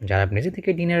আজ। জারাফ নিজে থেকে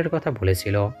ডিনারের কথা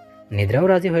বলেছিল। নিদ্রাও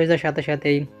রাজি হয়ে যায় সাথে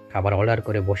সাথেই। খাবার অর্ডার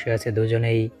করে বসে আছে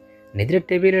দুজনেই। নিদ্রার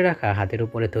টেবিলে রাখা হাতের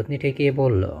উপরে থুতনি ঠেকিয়ে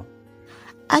বলল,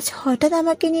 আজ হঠাৎ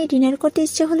আমাকে নিয়ে ডিনার করতে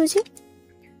ইচ্ছে হলো যে?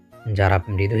 জারাফ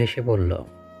মৃদু হেসে বলল,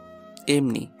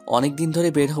 এমনি অনেক দিন ধরে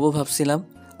বের হব ভাবছিলাম।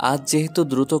 আজ যেহেতু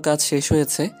দ্রুত কাজ শেষ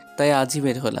হয়েছে তাই আজই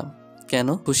বের হলাম। কেন,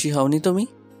 খুশি হওনি তুমি?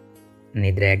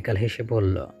 নিদ্রা একগাল হেসে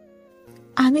বলল,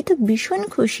 আমি তো ভীষণ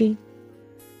খুশি।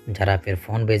 জারাফের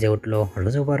ফোন বেজে উঠল।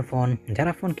 রুজুবার ফোন।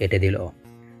 জারাফ ফোন কেটে দিল।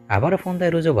 আবারও ফোন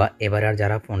দেয় রুজুবা। এবার আর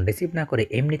জারাফ ফোন রিসিভ না করে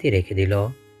এমনিতেই রেখে দিল।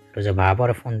 রুজুবা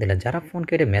আবারও ফোন দিলে জারাফ ফোন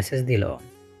কেটে মেসেজ দিল,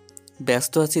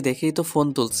 ব্যস্ত আছি দেখেই তো ফোন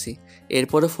তুলছি,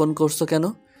 এরপরে ফোন করছো কেন?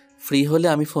 ফ্রি হলে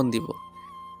আমি ফোন দিব।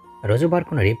 রুজুবার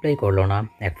কোনো রিপ্লাই করলো না।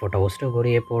 এক ফোঁটা অশ্রু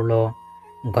গড়িয়ে পড়ল।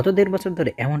 গত 1.5 বছর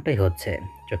ধরে এমনটাই হচ্ছে।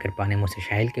 চোখের পানি মুছে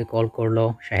সাহিলকে কল করলো।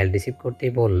 সাহিল রিসিভ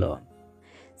করতেই বলল,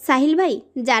 সাহিল ভাই,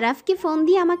 জারাফকে ফোন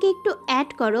দিয়ে আমাকে একটু অ্যাড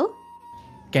করো।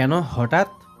 কেন হঠাৎ?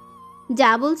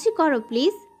 যা বলছি করো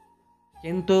প্লিজ।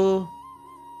 কিন্তু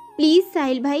প্লিজ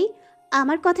সাহিল ভাই,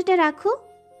 আমার কথাটা রাখো।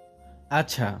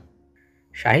 আচ্ছা।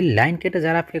 সাহিল লাইন কেটে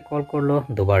জারাফকে কল করলো।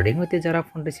 দুবার রিং হইতে জারাফ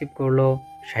ফোন রিসিভ করলো।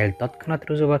 সাহিল তৎক্ষণাৎ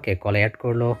রুজুবাকে কলে অ্যাড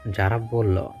করলো। জারাফ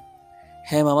বলল,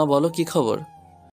 হ্যাঁ মামা, বলো কি খবর?